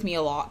resonated with me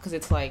a lot because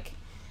it's like,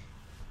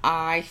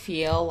 I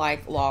feel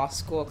like law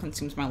school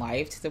consumes my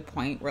life to the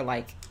point where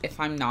like, if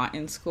I'm not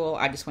in school,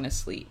 I just want to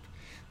sleep.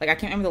 Like, I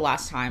can't remember the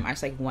last time I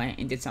just like went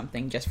and did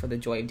something just for the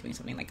joy of doing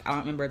something. Like, I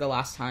don't remember the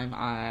last time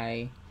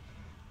I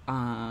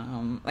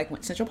like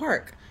went to Central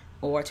Park,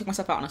 or took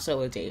myself out on a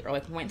solo date, or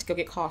like went to go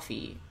get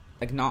coffee,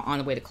 like not on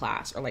the way to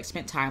class, or like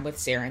spent time with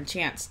Sarah and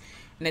Chance.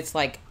 And it's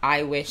like,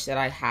 I wish that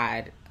I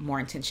had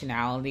more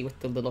intentionality with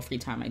the little free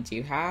time I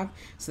do have,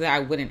 so that I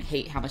wouldn't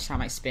hate how much time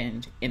I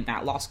spend in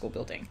that law school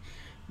building.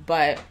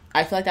 But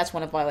I feel like that's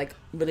one of my like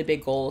really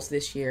big goals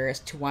this year, is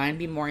to one,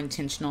 be more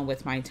intentional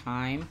with my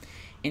time,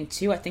 and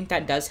two, I think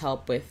that does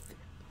help with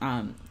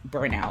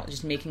burnout,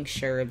 just making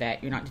sure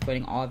that you're not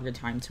devoting all of your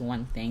time to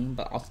one thing,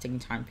 but also taking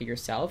time for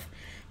yourself.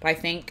 But I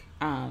think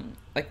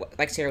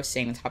like Sarah was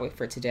saying, the topic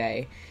for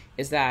today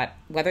is that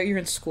whether you're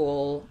in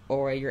school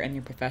or you're in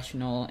your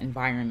professional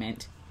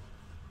environment,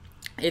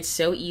 it's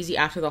so easy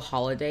after the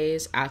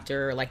holidays,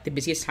 after like the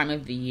busiest time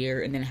of the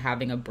year, and then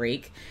having a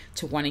break,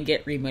 to want to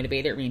get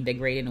remotivated,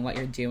 reinvigorated in what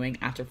you're doing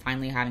after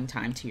finally having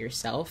time to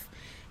yourself.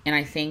 And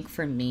I think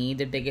for me,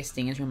 the biggest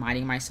thing is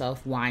reminding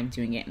myself why I'm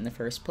doing it in the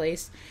first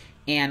place.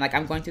 And like,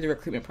 I'm going through the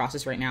recruitment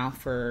process right now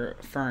for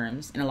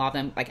firms, and a lot of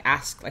them like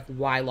ask like,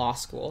 why law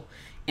school?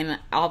 And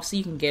obviously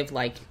you can give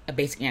like a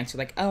basic answer,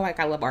 like, oh, like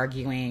I love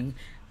arguing,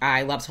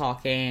 I love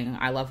talking,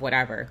 I love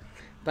whatever.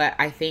 But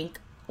I think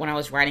when I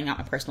was writing out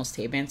my personal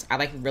statements, I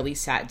like really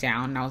sat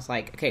down and I was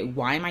like, okay,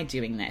 why am I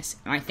doing this?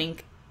 And I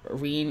think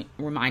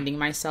reminding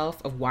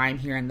myself of why I'm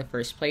here in the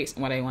first place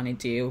and what I want to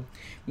do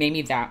made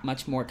me that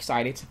much more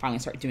excited to finally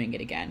start doing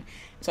it again.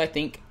 So I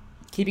think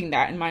keeping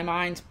that in my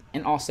mind,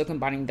 and also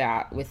combining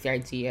that with the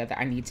idea that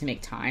I need to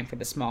make time for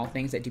the small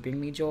things that do bring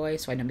me joy,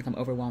 so I don't become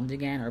overwhelmed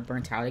again or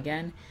burnt out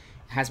again,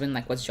 has been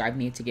like what's driving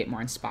me to get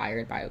more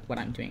inspired by what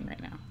I'm doing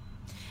right now.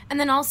 And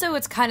then also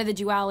it's kind of the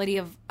duality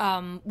of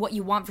what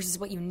you want versus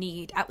what you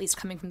need, at least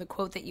coming from the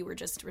quote that you were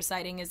just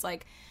reciting, is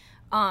like,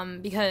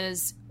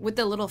 because with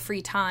the little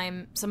free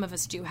time some of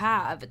us do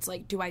have, it's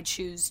like, do I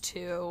choose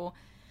to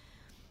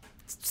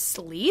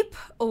sleep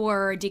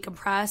or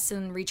decompress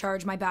and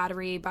recharge my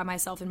battery by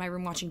myself in my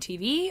room watching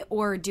TV,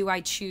 or do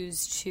I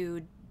choose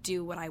to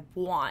do what I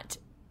want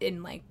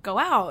and like go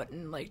out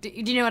and like, do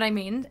you know what I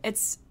mean?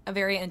 It's a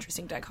very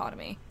interesting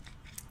dichotomy.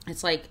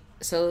 It's like,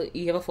 so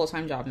you have a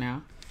full-time job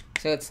now,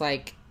 so it's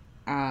like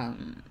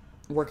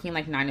working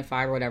like 9 to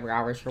 5 or whatever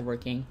hours you're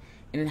working,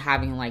 and then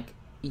having like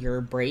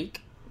your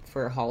break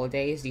for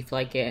holidays. Do you feel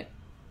like it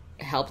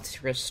helped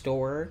to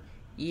restore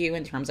you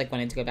in terms of like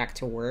wanting to go back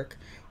to work?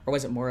 Or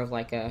was it more of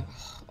like a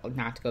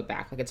not to go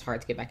back? Like, it's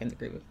hard to get back in the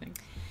groove of things.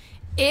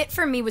 It,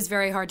 for me, was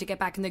very hard to get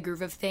back in the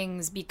groove of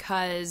things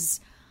because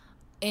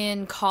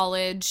in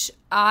college,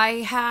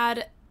 I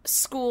had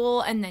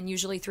school and then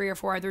usually 3 or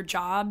 4 other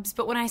jobs.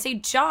 But when I say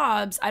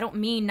jobs, I don't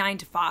mean 9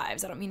 to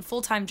 5s. I don't mean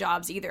full-time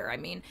jobs either. I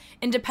mean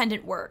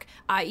independent work,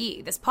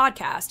 i.e. this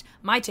podcast,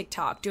 my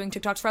TikTok, doing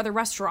TikToks for other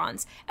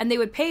restaurants. And they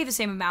would pay the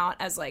same amount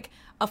as like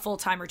a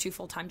full-time or 2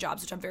 full-time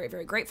jobs, which I'm very,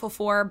 very grateful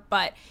for.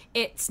 But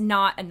it's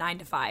not a 9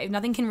 to 5.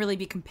 Nothing can really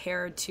be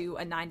compared to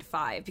a 9 to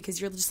 5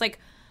 because you're just like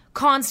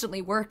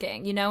constantly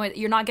working, you know?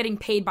 You're not getting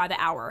paid by the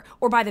hour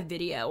or by the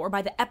video or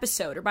by the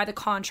episode or by the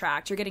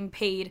contract. You're getting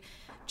paid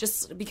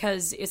just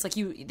because it's like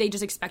they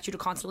just expect you to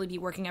constantly be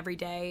working every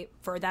day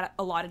for that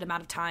allotted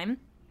amount of time.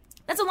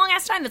 That's a long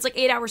ass time. That's like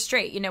 8 hours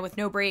straight, with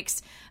no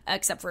breaks,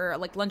 except for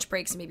like lunch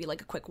breaks and maybe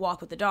like a quick walk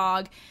with the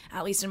dog,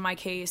 at least in my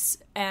case.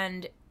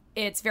 And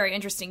it's very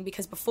interesting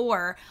because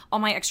before, all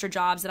my extra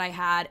jobs that I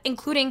had,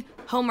 including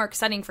homework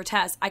studying for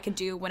tests, I could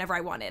do whenever I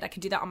wanted. I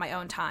could do that on my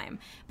own time.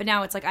 But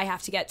now it's like I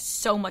have to get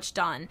so much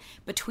done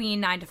between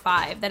 9 to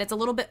 5 that it's a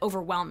little bit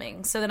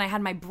overwhelming. So then I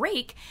had my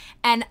break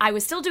and I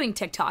was still doing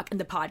TikTok and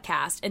the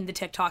podcast and the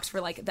TikToks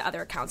for like the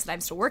other accounts that I'm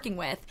still working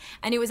with.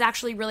 And it was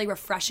actually really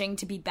refreshing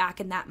to be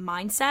back in that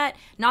mindset.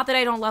 Not that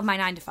I don't love my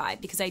 9 to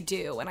 5, because I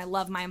do. And I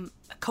love my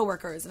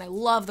coworkers and I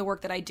love the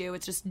work that I do.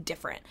 It's just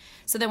different.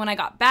 So then when I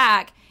got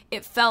back,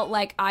 it felt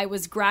like I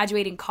was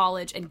graduating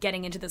college and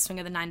getting into the swing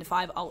of the 9 to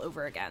 5 all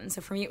over again. So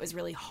for me, it was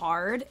really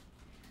hard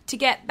to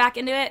get back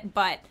into it.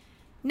 But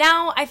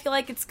now I feel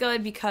like it's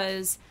good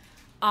because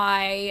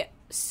I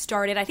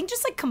started, I think,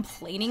 just like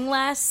complaining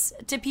less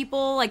to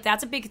people. Like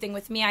that's a big thing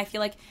with me. I feel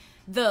like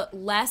the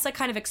less I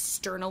kind of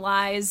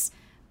externalize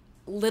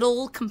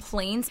little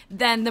complaints,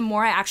 then the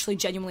more I actually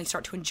genuinely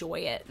start to enjoy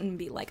it and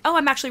be like, oh,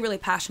 I'm actually really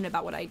passionate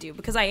about what I do,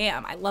 because I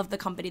am. I love the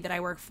company that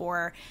I work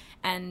for,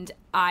 and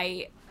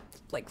I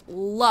like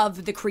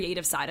love the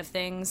creative side of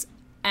things.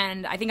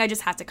 And I think I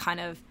just have to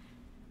kind of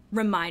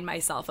remind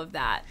myself of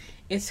that.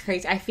 It's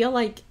crazy. I feel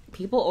like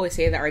people always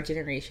say that our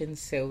generation's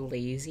so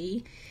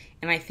lazy.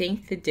 And I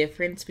think the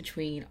difference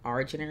between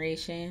our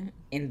generation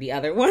and the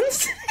other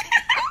ones,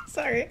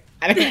 sorry,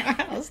 I don't know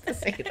how else to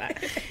say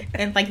that.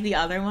 And like the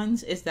other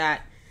ones is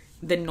that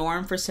the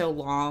norm for so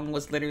long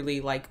was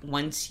literally like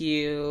once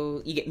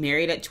you get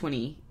married at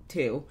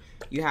 22,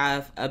 you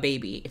have a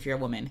baby if you're a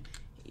woman.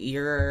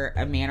 You're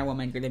a man or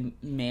woman, you're the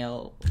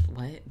male,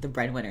 the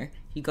breadwinner.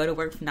 You go to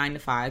work from 9 to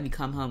 5, you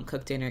come home,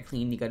 cook dinner,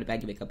 clean, you go to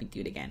bed, you wake up, you do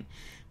it again.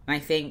 And I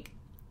think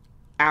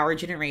our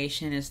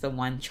generation is the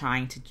one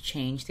trying to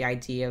change the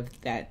idea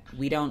of that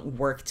we don't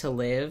work to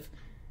live.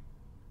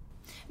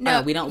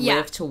 No, we don't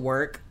live to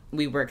work,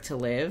 we work to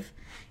live.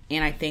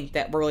 And I think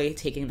that we're really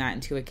taking that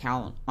into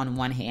account on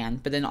one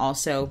hand, but then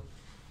also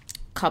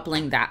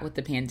coupling that with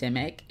the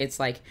pandemic, it's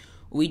like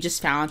we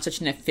just found such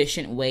an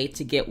efficient way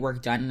to get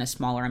work done in a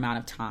smaller amount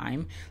of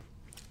time.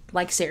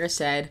 Like Sarah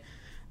said,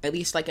 at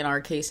least like in our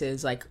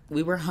cases, like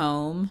we were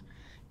home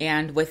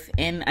and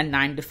within a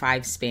 9 to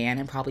 5 span,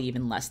 and probably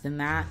even less than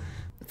that,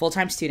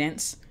 full-time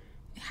students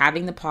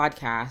having the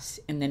podcast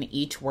and then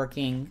each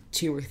working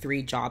 2 or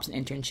 3 jobs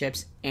and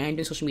internships and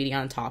doing social media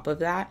on top of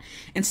that,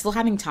 and still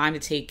having time to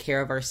take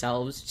care of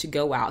ourselves, to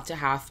go out, to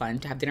have fun,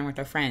 to have dinner with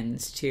our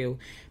friends, to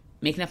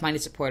make enough money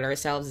to support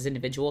ourselves as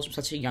individuals from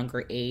such a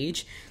younger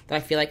age, that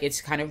I feel like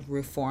it's kind of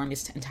reformed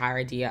this entire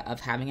idea of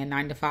having a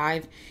 9 to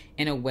 5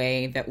 in a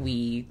way that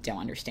we don't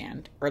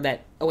understand, or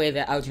that a way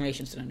that our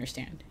generations don't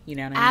understand. You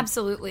know what I mean?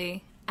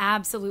 Absolutely.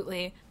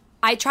 Absolutely.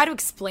 I try to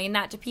explain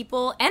that to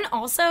people, and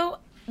also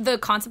the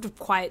concept of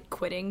quiet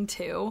quitting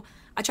too.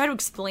 I try to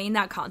explain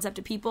that concept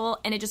to people,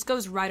 and it just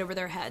goes right over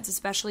their heads,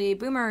 especially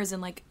boomers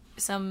and like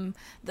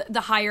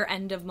the higher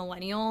end of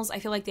millennials. I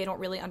feel like they don't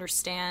really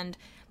understand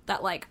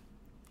that like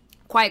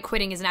quiet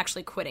quitting isn't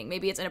actually quitting.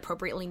 Maybe it's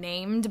inappropriately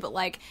named, but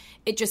like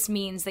it just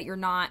means that you're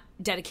not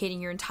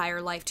dedicating your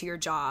entire life to your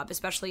job,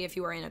 especially if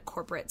you are in a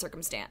corporate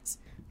circumstance.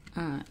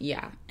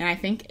 Yeah. And I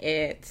think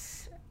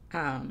it's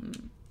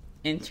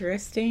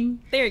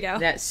interesting. There you go.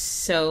 That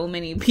so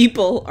many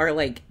people are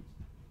like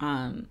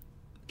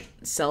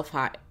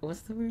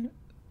what's the word?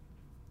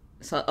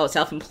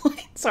 Self-employed.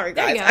 Sorry,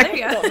 guys. There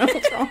you go. I don't know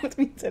what's wrong with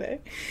me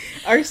today.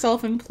 Are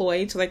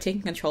self-employed, so they're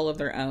taking control of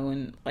their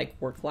own like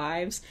work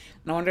lives.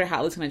 And I wonder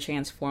how it's going to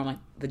transform like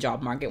the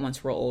job market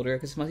once we're older,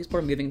 because most people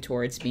are moving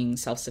towards being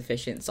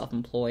self-sufficient,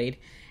 self-employed.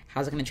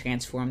 How's it going to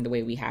transform the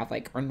way we have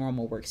like our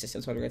normal work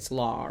systems, whether it's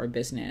law or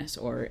business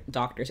or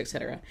doctors,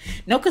 etc.?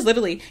 No, because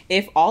literally,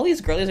 if all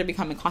these girlies are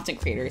becoming content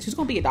creators, who's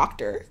going to be a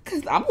doctor?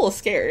 Because I'm a little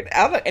scared.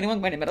 I don't know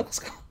anyone going to medical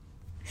school.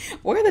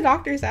 Where are the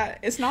doctors at?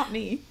 It's not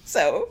me.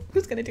 So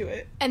who's going to do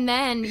it? And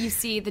then you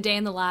see the day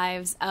in the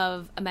lives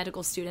of a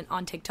medical student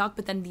on TikTok,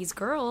 but then these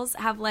girls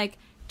have like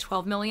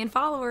 12 million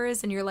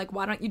followers, and you're like,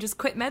 why don't you just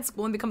quit med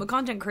school and become a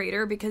content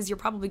creator, because you're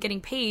probably getting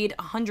paid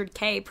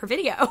 $100K per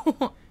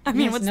video. I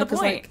mean, what's the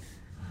point? Like,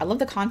 I love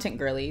the content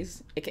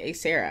girlies, aka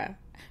Sarah.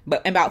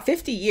 But in about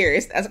 50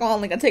 years, that's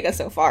only going to take us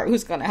so far.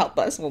 Who's going to help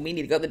us when we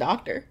need to go to the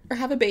doctor or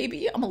have a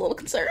baby? I'm a little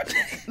concerned.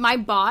 My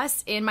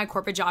boss in my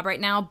corporate job right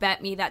now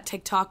bet me that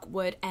TikTok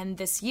would end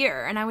this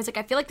year. And I was like,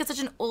 I feel like that's such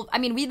an old... I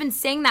mean, we've been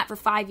saying that for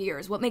 5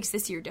 years. What makes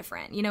this year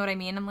different? You know what I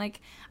mean? I'm like,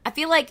 I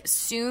feel like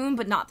soon,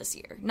 but not this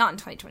year. Not in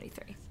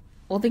 2023.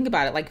 Well, think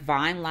about it. Like,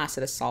 Vine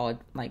lasted a solid,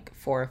 4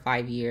 or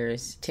 5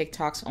 years.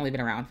 TikTok's only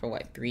been around for,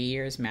 3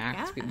 years max.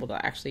 Yeah. People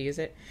don't actually use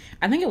it.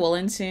 I think it will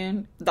end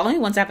soon. The only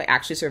ones that have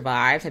actually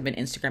survived have been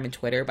Instagram and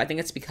Twitter, but I think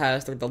it's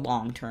because they're the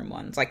long-term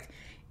ones. Like,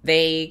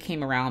 they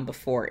came around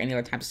before any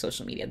other type of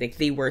social media.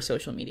 They were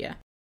social media.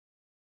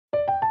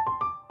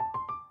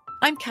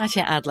 I'm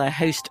Katya Adler,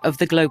 host of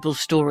The Global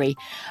Story.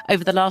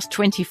 Over the last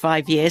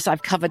 25 years,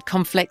 I've covered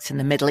conflicts in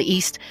the Middle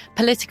East,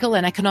 political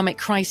and economic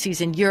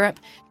crises in Europe,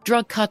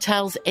 drug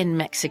cartels in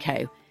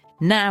Mexico.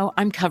 Now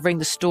I'm covering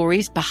the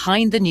stories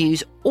behind the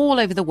news all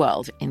over the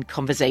world in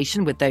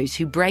conversation with those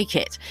who break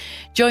it.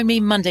 Join me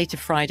Monday to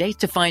Friday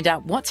to find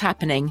out what's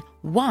happening,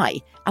 why,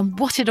 and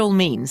what it all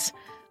means.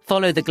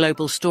 Follow The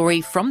Global Story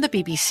from the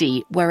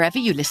BBC wherever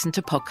you listen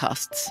to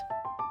podcasts.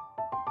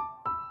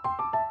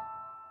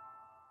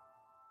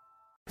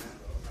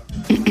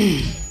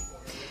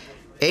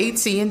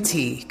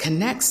 AT&T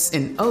connects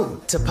an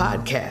ode to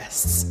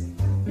podcasts.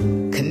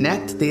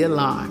 Connect the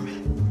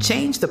alarm.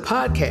 Change the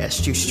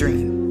podcast you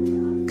stream.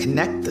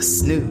 Connect the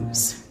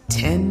snooze.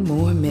 10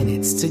 more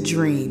minutes to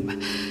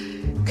dream.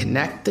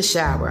 Connect the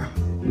shower.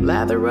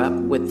 Lather up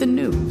with the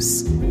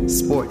news.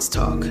 Sports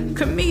talk,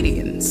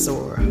 comedians,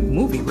 or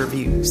movie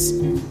reviews.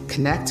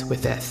 Connect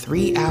with that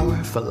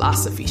 3-hour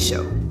philosophy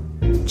show.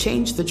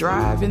 Change the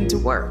drive into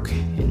work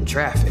in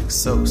traffic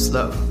so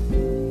slow.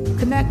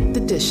 Connect the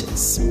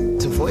dishes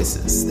to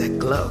voices that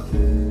glow.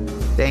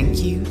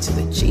 Thank you to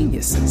the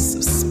geniuses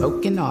of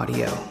spoken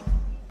audio.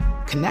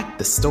 Connect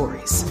the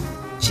stories.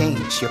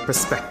 Change your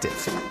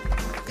perspective.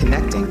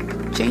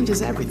 Connecting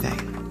changes everything.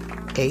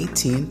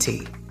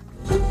 AT&T.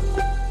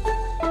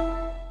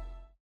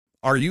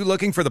 Are you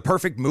looking for the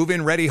perfect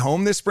move-in ready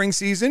home this spring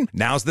season?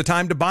 Now's the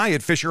time to buy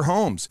at Fisher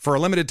Homes. For a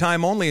limited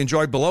time only,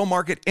 enjoy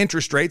below-market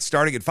interest rates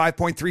starting at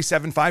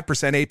 5.375%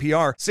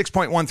 APR,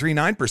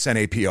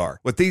 6.139% APR.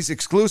 With these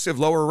exclusive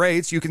lower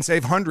rates, you can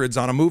save hundreds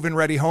on a move-in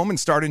ready home and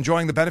start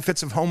enjoying the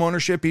benefits of home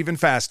ownership even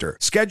faster.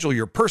 Schedule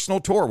your personal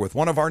tour with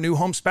one of our new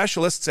home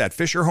specialists at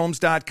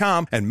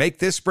FisherHomes.com and make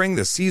this spring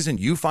the season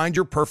you find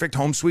your perfect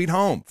home sweet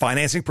home.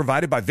 Financing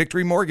provided by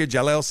Victory Mortgage,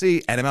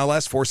 LLC,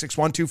 NMLS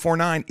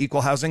 461249,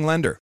 Equal Housing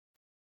Lender.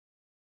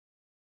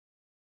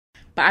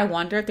 But I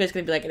wonder if there's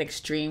going to be like an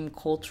extreme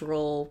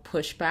cultural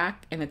pushback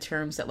in the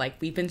terms that like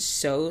we've been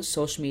so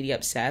social media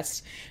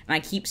obsessed, and I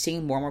keep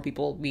seeing more and more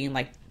people being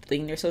like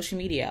deleting their social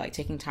media, like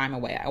taking time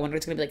away. I wonder if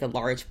it's going to be like a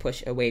large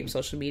push away from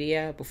social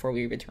media before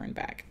we return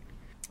back.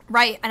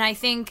 Right, and I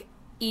think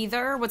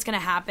either what's going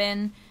to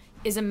happen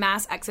is a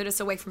mass exodus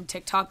away from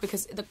TikTok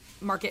because the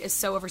market is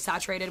so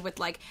oversaturated with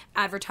like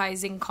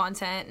advertising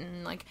content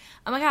and like,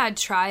 oh my God,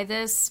 try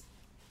this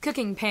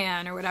cooking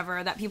pan or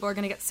whatever, that people are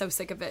going to get so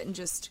sick of it and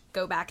just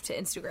go back to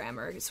Instagram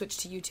or switch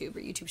to YouTube or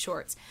YouTube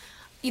Shorts.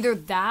 Either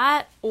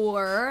that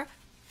or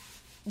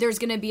there's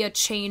going to be a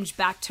change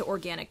back to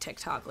organic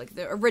TikTok, like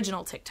the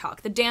original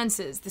TikTok, the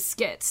dances, the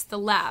skits, the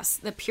laughs,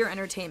 the pure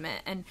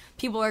entertainment. And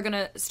people are going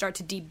to start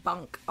to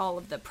debunk all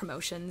of the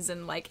promotions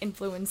and like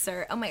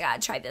influencer, oh my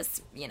God, try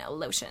this,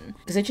 lotion.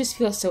 Because it just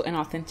feels so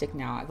inauthentic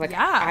now. Like,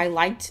 yeah. I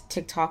liked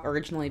TikTok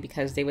originally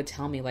because they would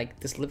tell me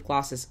like this lip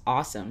gloss is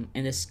awesome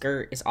and this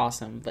skirt is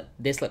awesome, but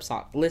this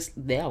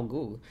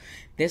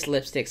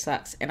lipstick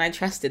sucks, and I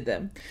trusted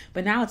them.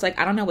 But now it's like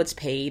I don't know what's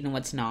paid and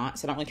what's not,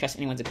 so I don't really trust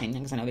anyone's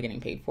opinion because I know they're getting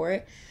paid for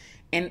it.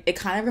 And it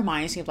kind of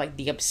reminds me of like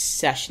the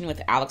obsession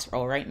with Alex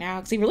Earle right now,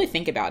 because you really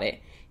think about it,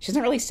 she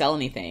doesn't really sell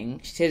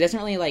anything. She doesn't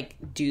really like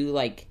do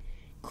like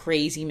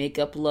crazy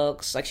makeup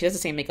looks. Like she does the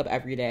same makeup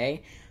every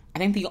day. I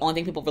think the only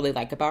thing people really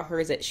like about her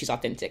is that she's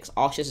authentic.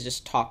 All she does is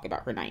just talk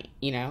about her night,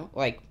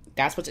 like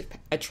that's what's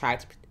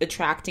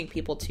attracting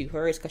people to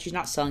her, is because she's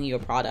not selling you a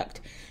product.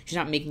 She's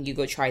not making you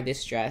go try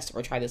this dress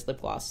or try this lip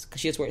gloss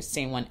because she just wears the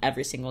same one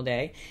every single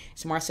day.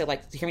 It's more so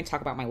like, hear me talk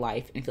about my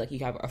life and feel like you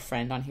have a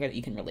friend on here that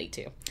you can relate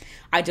to.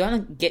 I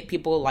don't get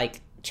people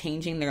like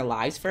changing their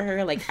lives for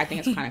her. Like I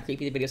think it's kind of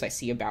creepy, the videos I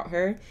see about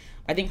her.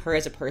 I think her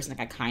as a person, like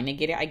I kind of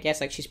get it, I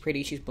guess. Like she's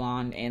pretty, she's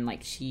blonde, and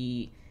like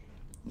she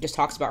just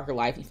talks about her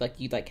life and you feel like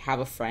you like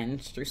have a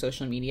friend through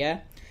social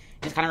media.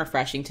 It's kind of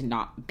refreshing to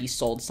not be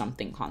sold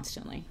something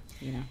constantly,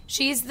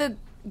 She's the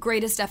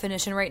greatest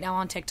definition right now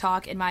on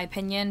TikTok, in my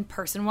opinion,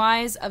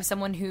 person-wise, of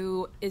someone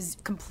who is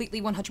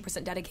completely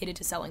 100% dedicated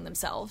to selling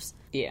themselves.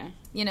 Yeah.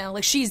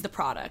 Like she's the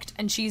product,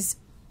 and she's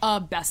a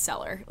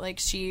bestseller. Like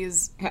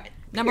she's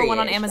number one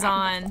on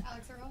Amazon.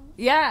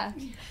 Yeah.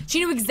 She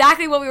knew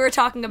exactly what we were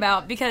talking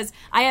about because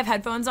I have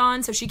headphones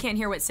on, so she can't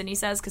hear what Sydney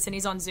says because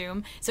Sydney's on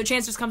Zoom. So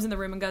Chance just comes in the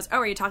room and goes, oh,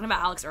 are you talking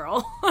about Alex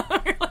Earle?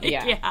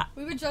 Yeah.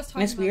 We were just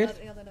talking about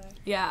that the other day.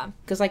 Yeah.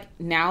 Because, like,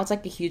 now it's,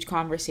 like, a huge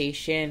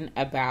conversation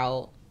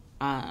about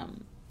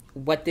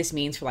what this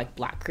means for, like,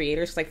 Black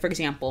creators. Like, for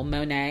example,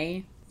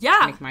 Monet.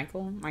 Yeah.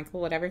 Michael,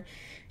 whatever.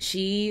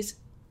 She's,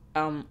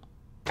 I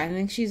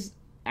think she's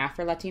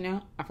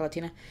Afro-Latina.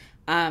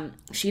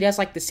 She does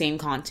like the same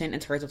content in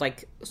terms of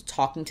like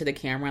talking to the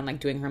camera and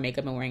like doing her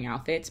makeup and wearing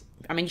outfits.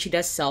 I mean, she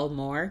does sell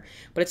more,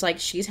 but it's like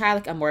she's had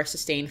like a more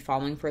sustained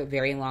following for a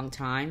very long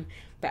time.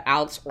 But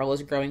Alex Earle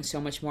is growing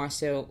so much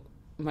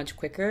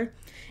quicker,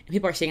 and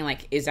people are saying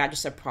like, is that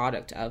just a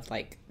product of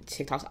like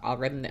TikTok's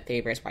algorithm that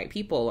favors white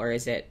people, or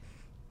is it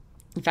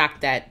the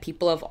fact that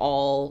people of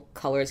all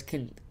colors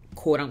can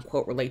quote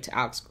unquote relate to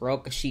Alex Earle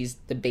because she's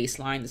the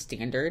baseline, the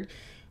standard?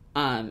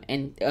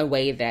 In a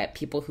way that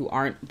people who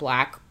aren't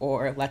Black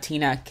or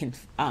Latina can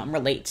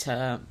relate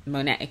to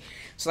Monet.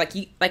 So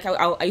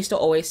I used to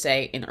always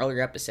say in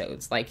earlier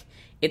episodes, like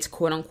it's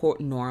quote unquote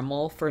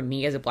normal for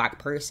me as a Black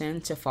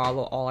person to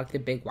follow all like the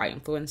big white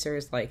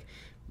influencers like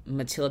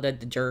Matilda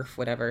DeJerf,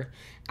 whatever,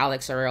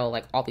 Alex Earl,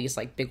 like all these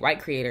like big white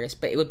creators,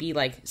 but it would be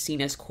like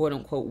seen as quote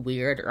unquote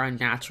weird or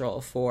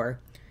unnatural for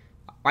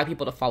white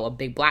people to follow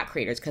big black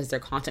creators because their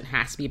content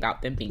has to be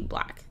about them being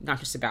black, not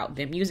just about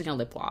them using a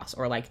lip gloss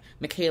or like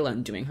Michaela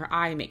and doing her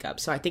eye makeup.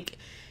 So I think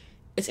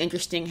it's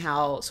interesting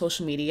how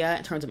social media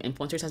in terms of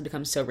influencers has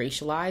become so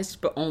racialized,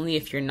 but only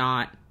if you're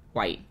not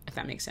white, if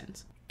that makes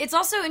sense. It's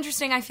also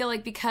interesting, I feel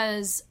like,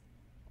 because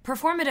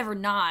performative or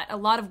not, a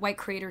lot of white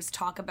creators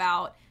talk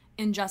about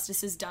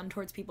injustices done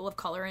towards people of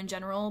color in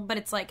general, but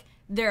it's like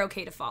they're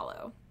okay to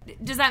follow.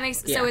 Does that make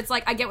sense? Yeah. So it's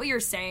like, I get what you're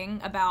saying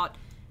about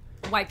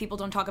white people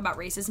don't talk about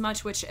race as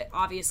much, which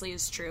obviously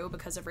is true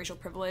because of racial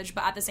privilege,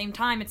 but at the same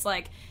time it's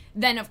like,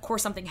 then of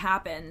course something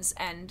happens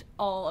and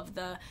all of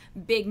the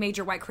big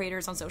major white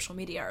creators on social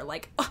media are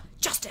like, oh,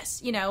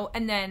 justice, you know,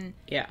 and then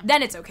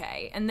then it's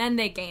okay, and then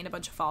they gain a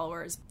bunch of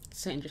followers.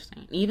 So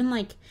interesting. Even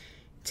like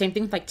same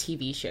thing with like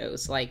TV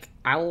shows. Like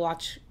I will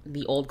watch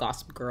the old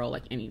Gossip Girl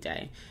like any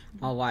day.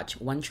 I'll watch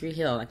One Tree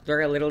Hill. Like there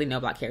are literally no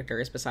black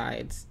characters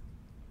besides,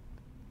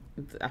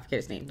 I forget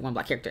his name, the one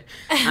black character.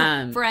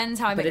 Friends,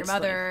 How I Met Your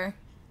Mother. Like,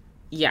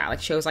 yeah,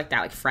 like shows like that,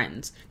 like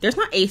Friends. There's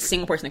not a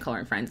single person of color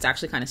in Friends. It's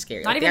actually kind of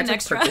scary. Not like, even they have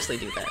extra. to purposely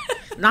do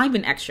that. Not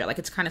even extra. Like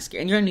it's kind of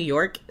scary. And you're in New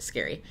York,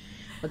 scary.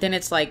 But then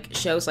it's like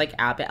shows like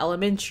Abbott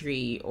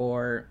Elementary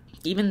or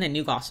even the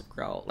new Gossip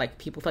Girl. Like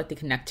people feel like they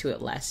connect to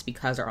it less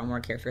because there are more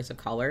characters of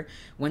color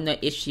when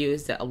the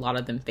issues that a lot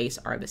of them face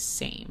are the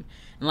same,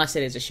 unless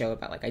it is a show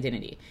about like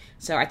identity.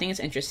 So I think it's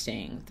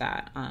interesting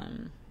that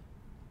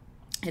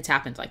it's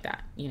happened like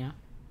that, you know?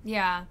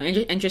 Yeah.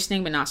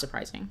 Interesting, but not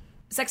surprising.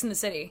 Sex and the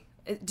City.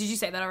 Did you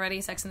say that already?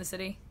 Sex and the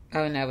City?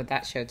 Oh no, with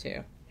that show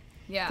too.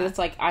 Yeah. Because it's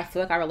like, I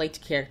feel like I relate to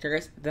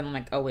characters, then I'm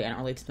like, oh wait, I don't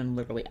relate to them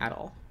literally at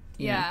all.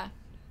 Yeah. Know?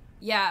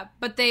 Yeah,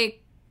 but they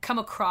come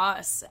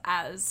across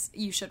as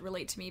you should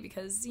relate to me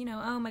because, you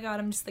know, oh my god,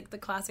 I'm just like the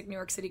classic New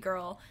York City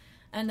girl.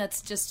 And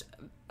that's just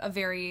a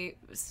very,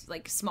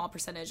 like, small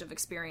percentage of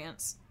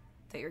experience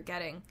that you're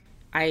getting.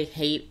 I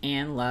hate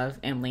and love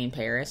Emily in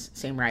Paris,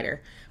 same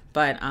writer,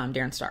 but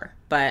Darren Star.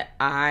 But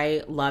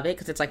I love it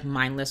because it's like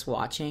mindless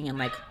watching, and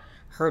like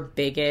her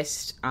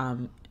biggest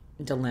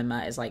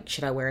dilemma is like,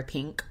 should I wear a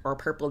pink or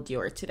purple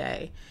Dior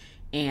today?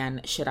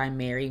 And should I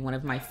marry one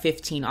of my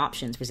 15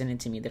 options presented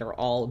to me that are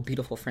all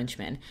beautiful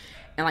Frenchmen?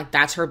 And like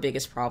that's her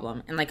biggest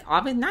problem. And like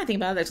obviously, now I think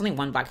about it, there's only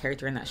one black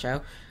character in that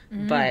show,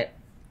 but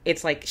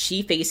it's like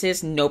she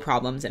faces no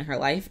problems in her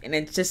life, and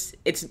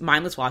it's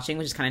mindless watching,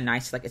 which is kind of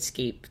nice to like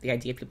escape the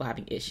idea of people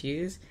having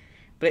issues.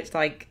 But it's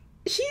like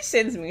she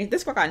sends me,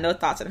 this girl got no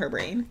thoughts in her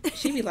brain.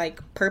 She'd be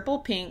like purple,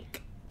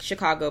 pink,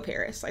 Chicago,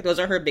 Paris. Like those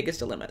are her biggest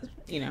dilemmas,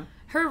 you know.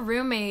 Her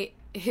roommate,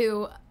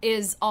 who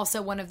is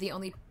also one of the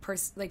only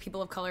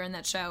people of color in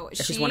that show,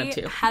 she's one of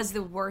two, has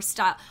the worst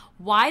style.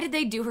 Why did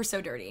they do her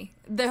so dirty?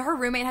 Her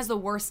roommate has the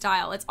worst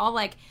style. It's all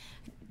like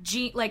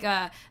jean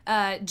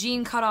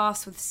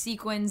cutoffs with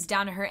sequins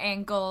down to her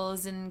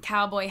ankles and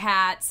cowboy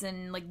hats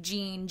and like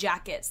jean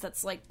jackets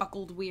that's like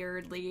buckled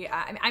weirdly.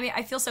 I mean,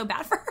 I feel so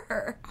bad for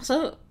her.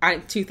 Also,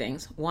 two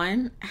things.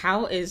 One,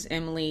 how is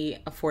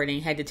Emily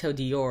affording head-to-toe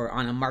Dior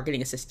on a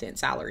marketing assistant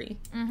salary?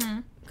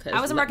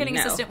 I was a marketing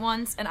assistant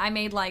once, and I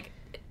made like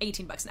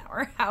 $18 an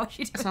hour. How is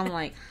she doing? So I'm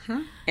like,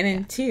 huh? And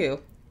then two,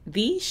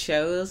 these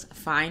shows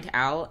find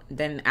out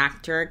that an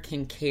actor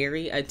can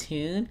carry a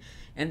tune,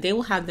 and they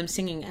will have them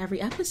singing every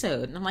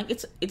episode. And I'm like,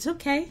 it's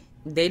okay.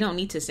 They don't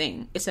need to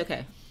sing. It's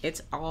okay.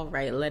 It's all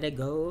right. Let it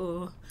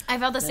go. I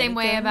felt the same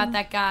way about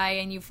that guy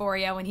in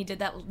Euphoria when he did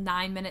that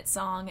 9-minute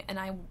song, and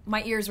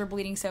my ears were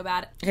bleeding so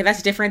bad. Okay,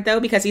 that's different though,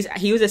 because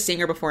he was a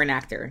singer before an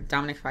actor.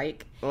 Dominic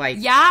Fike. Like,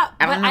 yeah,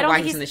 I don't know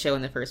why he's in the show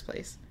in the first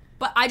place.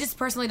 But I just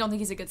personally don't think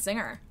he's a good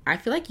singer. I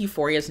feel like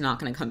Euphoria is not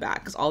going to come back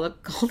because all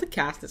the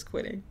cast is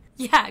quitting.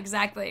 Yeah,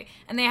 exactly.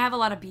 And they have a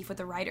lot of beef with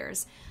the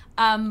writers.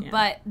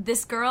 But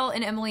this girl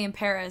in Emily in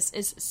Paris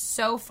is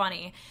so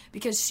funny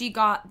because she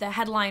got the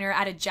headliner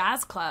at a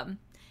jazz club,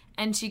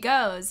 and she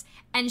goes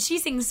and she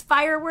sings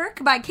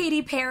Firework by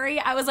Katy Perry.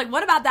 I was like,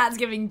 what about that's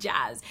giving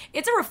jazz?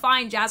 It's a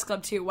refined jazz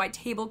club too. White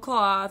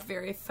tablecloth,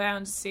 very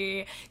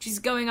fancy. She's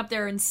going up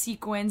there in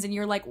sequins, and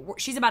you're like,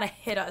 she's about to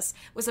hit us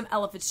with some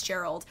Ella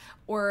Fitzgerald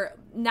or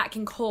Nat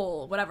King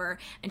Cole, whatever.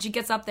 And she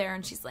gets up there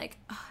and she's like,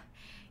 oh,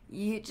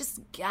 you just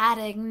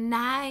gotta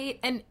ignite.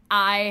 And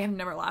I have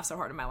never laughed so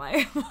hard in my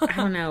life. I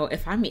don't know.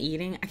 If I'm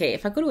eating... Okay,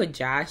 if I go to a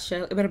jazz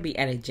show, it better be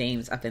Etta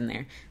James up in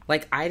there.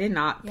 Like, I did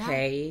not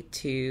pay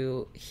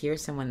to hear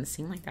someone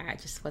sing like that.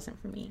 It just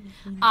wasn't for me.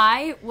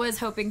 I was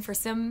hoping for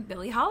some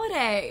Billie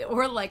Holiday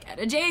or, like,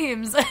 Etta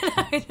James.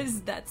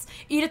 That's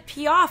Edith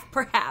Piaf,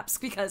 perhaps,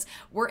 because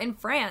we're in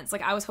France.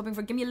 Like, I was hoping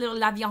for, give me a little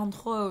La Viande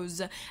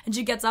Rose. And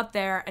she gets up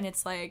there, and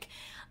it's like...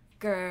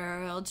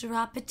 girl,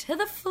 drop it to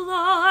the floor.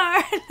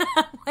 And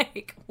I'm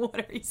like, what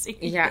are you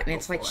singing? Yeah, and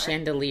it's like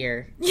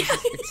Chandelier. Yeah.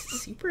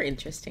 It's super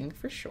interesting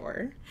for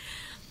sure.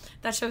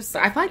 That show's so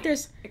I feel like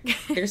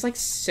there's like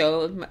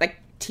so, like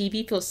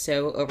TV feels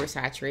so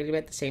oversaturated, but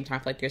at the same time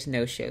I feel like there's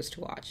no shows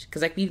to watch.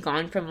 Because like we've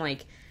gone from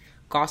like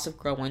Gossip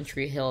Girl, One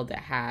Tree Hill that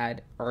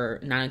had, or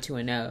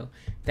 90210,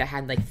 that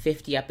had like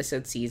 50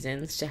 episode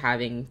seasons to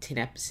having 10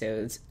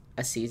 episodes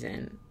a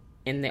season.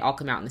 And they all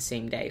come out in the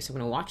same day. So I'm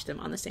going to watch them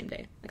on the same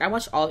day. Like, I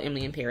watched all of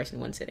Emily in Paris in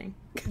one sitting.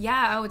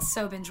 Yeah, oh, it's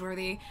so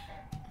binge-worthy.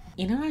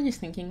 You know what I'm just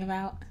thinking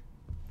about?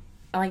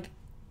 Like,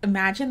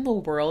 imagine the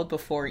world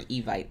before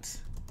Evites.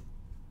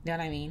 You know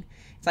what I mean?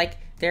 It's like,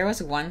 there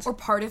was once... Or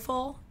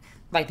Partiful.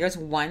 Like, there's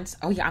once...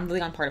 Oh, yeah, I'm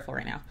really on Partiful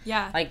right now.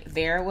 Yeah. Like,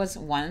 there was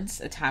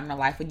once a time in my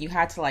life when you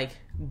had to, like,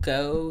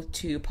 go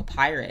to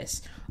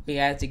Papyrus. Or you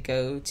had to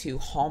go to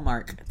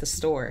Hallmark, the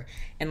store,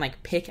 and,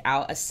 like, pick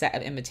out a set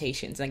of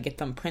invitations and get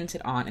them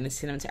printed on and then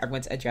send them to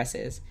everyone's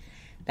addresses.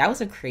 That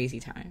was a crazy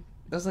time.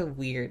 That was a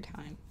weird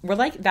time. We're,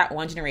 like, that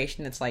one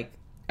generation that's, like,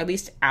 at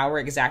least our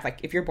exact...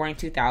 Like, if you're born in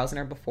 2000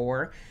 or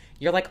before...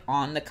 You're, like,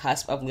 on the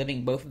cusp of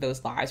living both of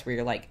those lives where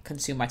you're, like,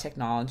 consumed by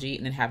technology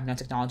and then have no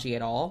technology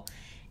at all.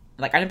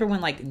 Like, I remember when,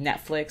 like,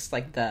 Netflix,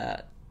 like,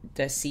 the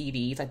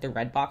CDs, like, the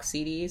Redbox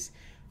CDs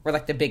were,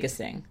 like, the biggest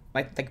thing.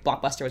 Like,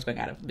 Blockbuster was going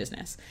out of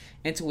business.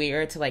 And it's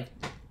weird to, like,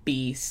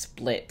 be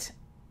split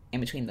in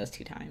between those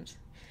two times.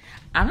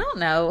 I don't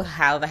know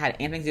how that had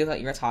anything to do with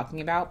what you were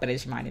talking about, but it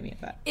just reminded me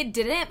of that. It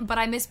didn't, but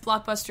I miss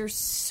Blockbuster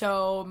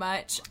so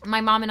much. My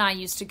mom and I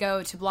used to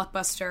go to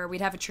Blockbuster. We'd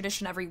have a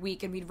tradition every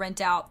week, and we'd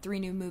rent out 3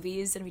 new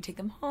movies, and we'd take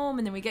them home,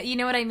 and then we'd get, you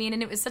know what I mean?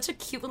 And it was such a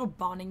cute little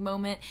bonding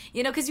moment,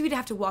 you know, because we'd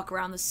have to walk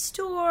around the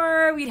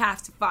store, we'd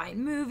have to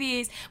find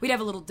movies, we'd have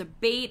a little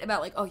debate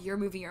about, like, oh, your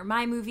movie or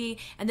my movie,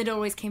 and then it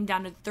always came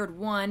down to the third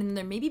one, and then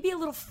there'd maybe be a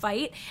little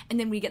fight, and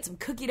then we'd get some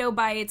cookie dough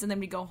bites, and then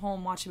we'd go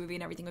home, watch a movie,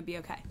 and everything would be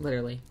okay.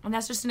 Literally. And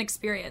that's just an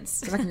experience.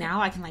 Because, like, now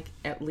I can, like,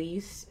 at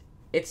least...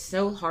 It's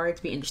so hard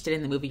to be interested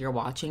in the movie you're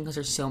watching because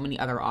there's so many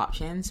other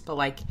options. But,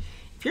 like,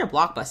 if you're a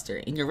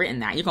Blockbuster and you're written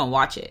that, you're going to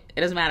watch it.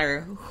 It doesn't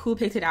matter who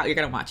picked it out, you're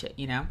going to watch it,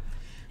 you know?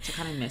 So I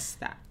kind of miss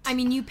that. I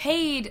mean, you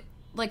paid,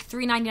 like,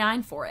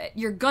 $3.99 for it.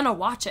 You're going to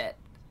watch it.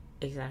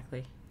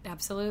 Exactly.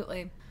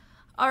 Absolutely.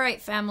 All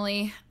right,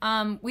 family.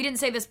 We didn't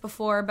say this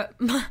before, but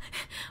my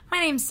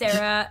name's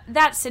Sarah.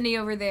 That's Cindy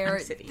over there.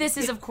 This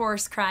is, of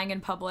course, Crying in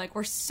Public.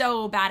 We're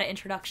so bad at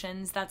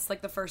introductions. That's,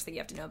 like, the first thing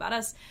you have to know about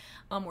us.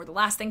 Or the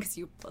last thing, because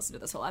you listened to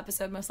this whole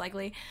episode, most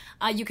likely.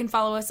 You can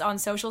follow us on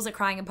socials at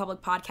Crying in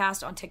Public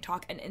Podcast on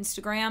TikTok and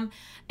Instagram.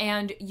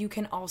 And you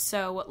can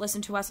also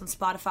listen to us on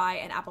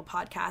Spotify and Apple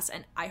Podcasts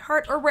and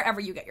iHeart or wherever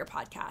you get your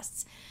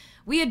podcasts.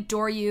 We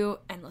adore you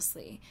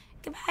endlessly.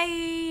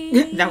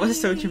 Goodbye. That was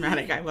so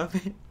dramatic. I love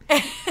it.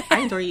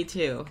 I adore you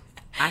too.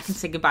 I can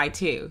say goodbye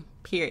too.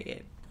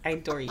 Period. I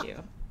adore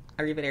you.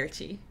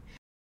 Arrivederci.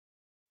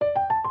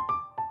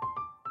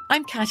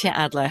 I'm Katya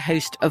Adler,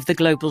 host of The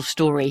Global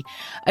Story.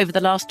 Over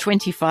the last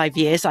 25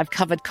 years, I've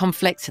covered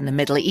conflicts in the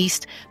Middle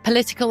East,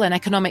 political and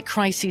economic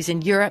crises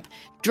in Europe,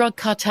 drug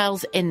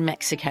cartels in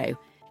Mexico.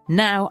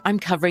 Now I'm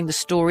covering the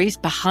stories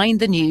behind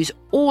the news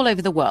all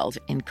over the world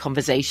in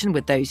conversation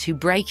with those who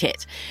break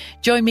it.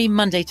 Join me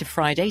Monday to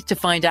Friday to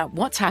find out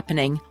what's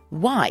happening,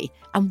 why,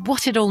 and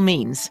what it all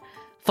means.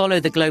 Follow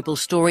The Global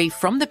Story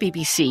from the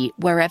BBC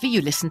wherever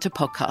you listen to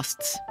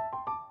podcasts.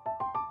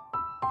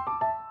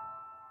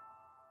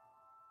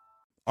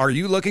 Are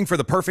you looking for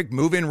the perfect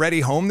move-in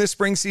ready home this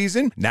spring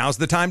season? Now's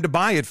the time to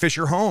buy at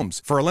Fisher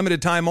Homes. For a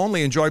limited time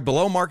only, enjoy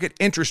below-market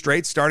interest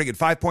rates starting at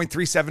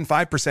 5.375%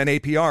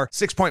 APR,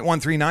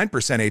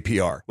 6.139%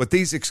 APR. With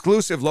these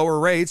exclusive lower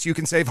rates, you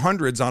can save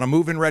hundreds on a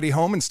move-in ready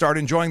home and start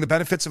enjoying the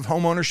benefits of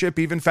home ownership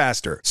even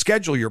faster.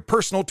 Schedule your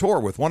personal tour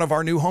with one of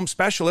our new home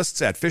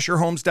specialists at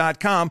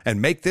FisherHomes.com and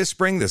make this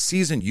spring the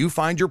season you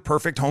find your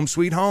perfect home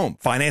sweet home.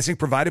 Financing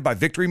provided by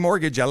Victory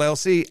Mortgage,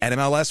 LLC,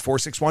 NMLS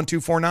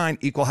 461249,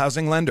 Equal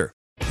Housing Lender.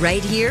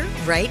 Right here,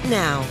 right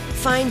now.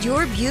 Find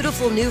your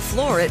beautiful new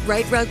floor at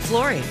Right Rug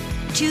Flooring.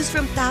 Choose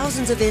from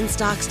thousands of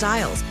in-stock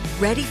styles,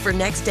 ready for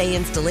next day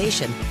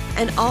installation,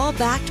 and all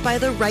backed by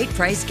the right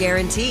price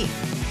guarantee.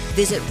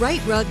 Visit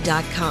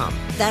rightrug.com.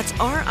 That's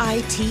RITERUG.com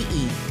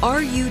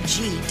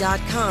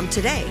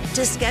today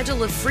to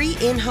schedule a free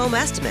in-home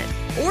estimate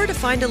or to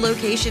find a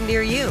location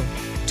near you.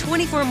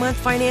 24-month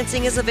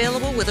financing is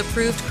available with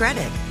approved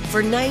credit.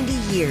 For 90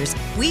 years,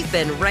 we've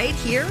been right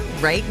here,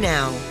 right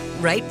now.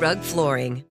 Right Rug Flooring.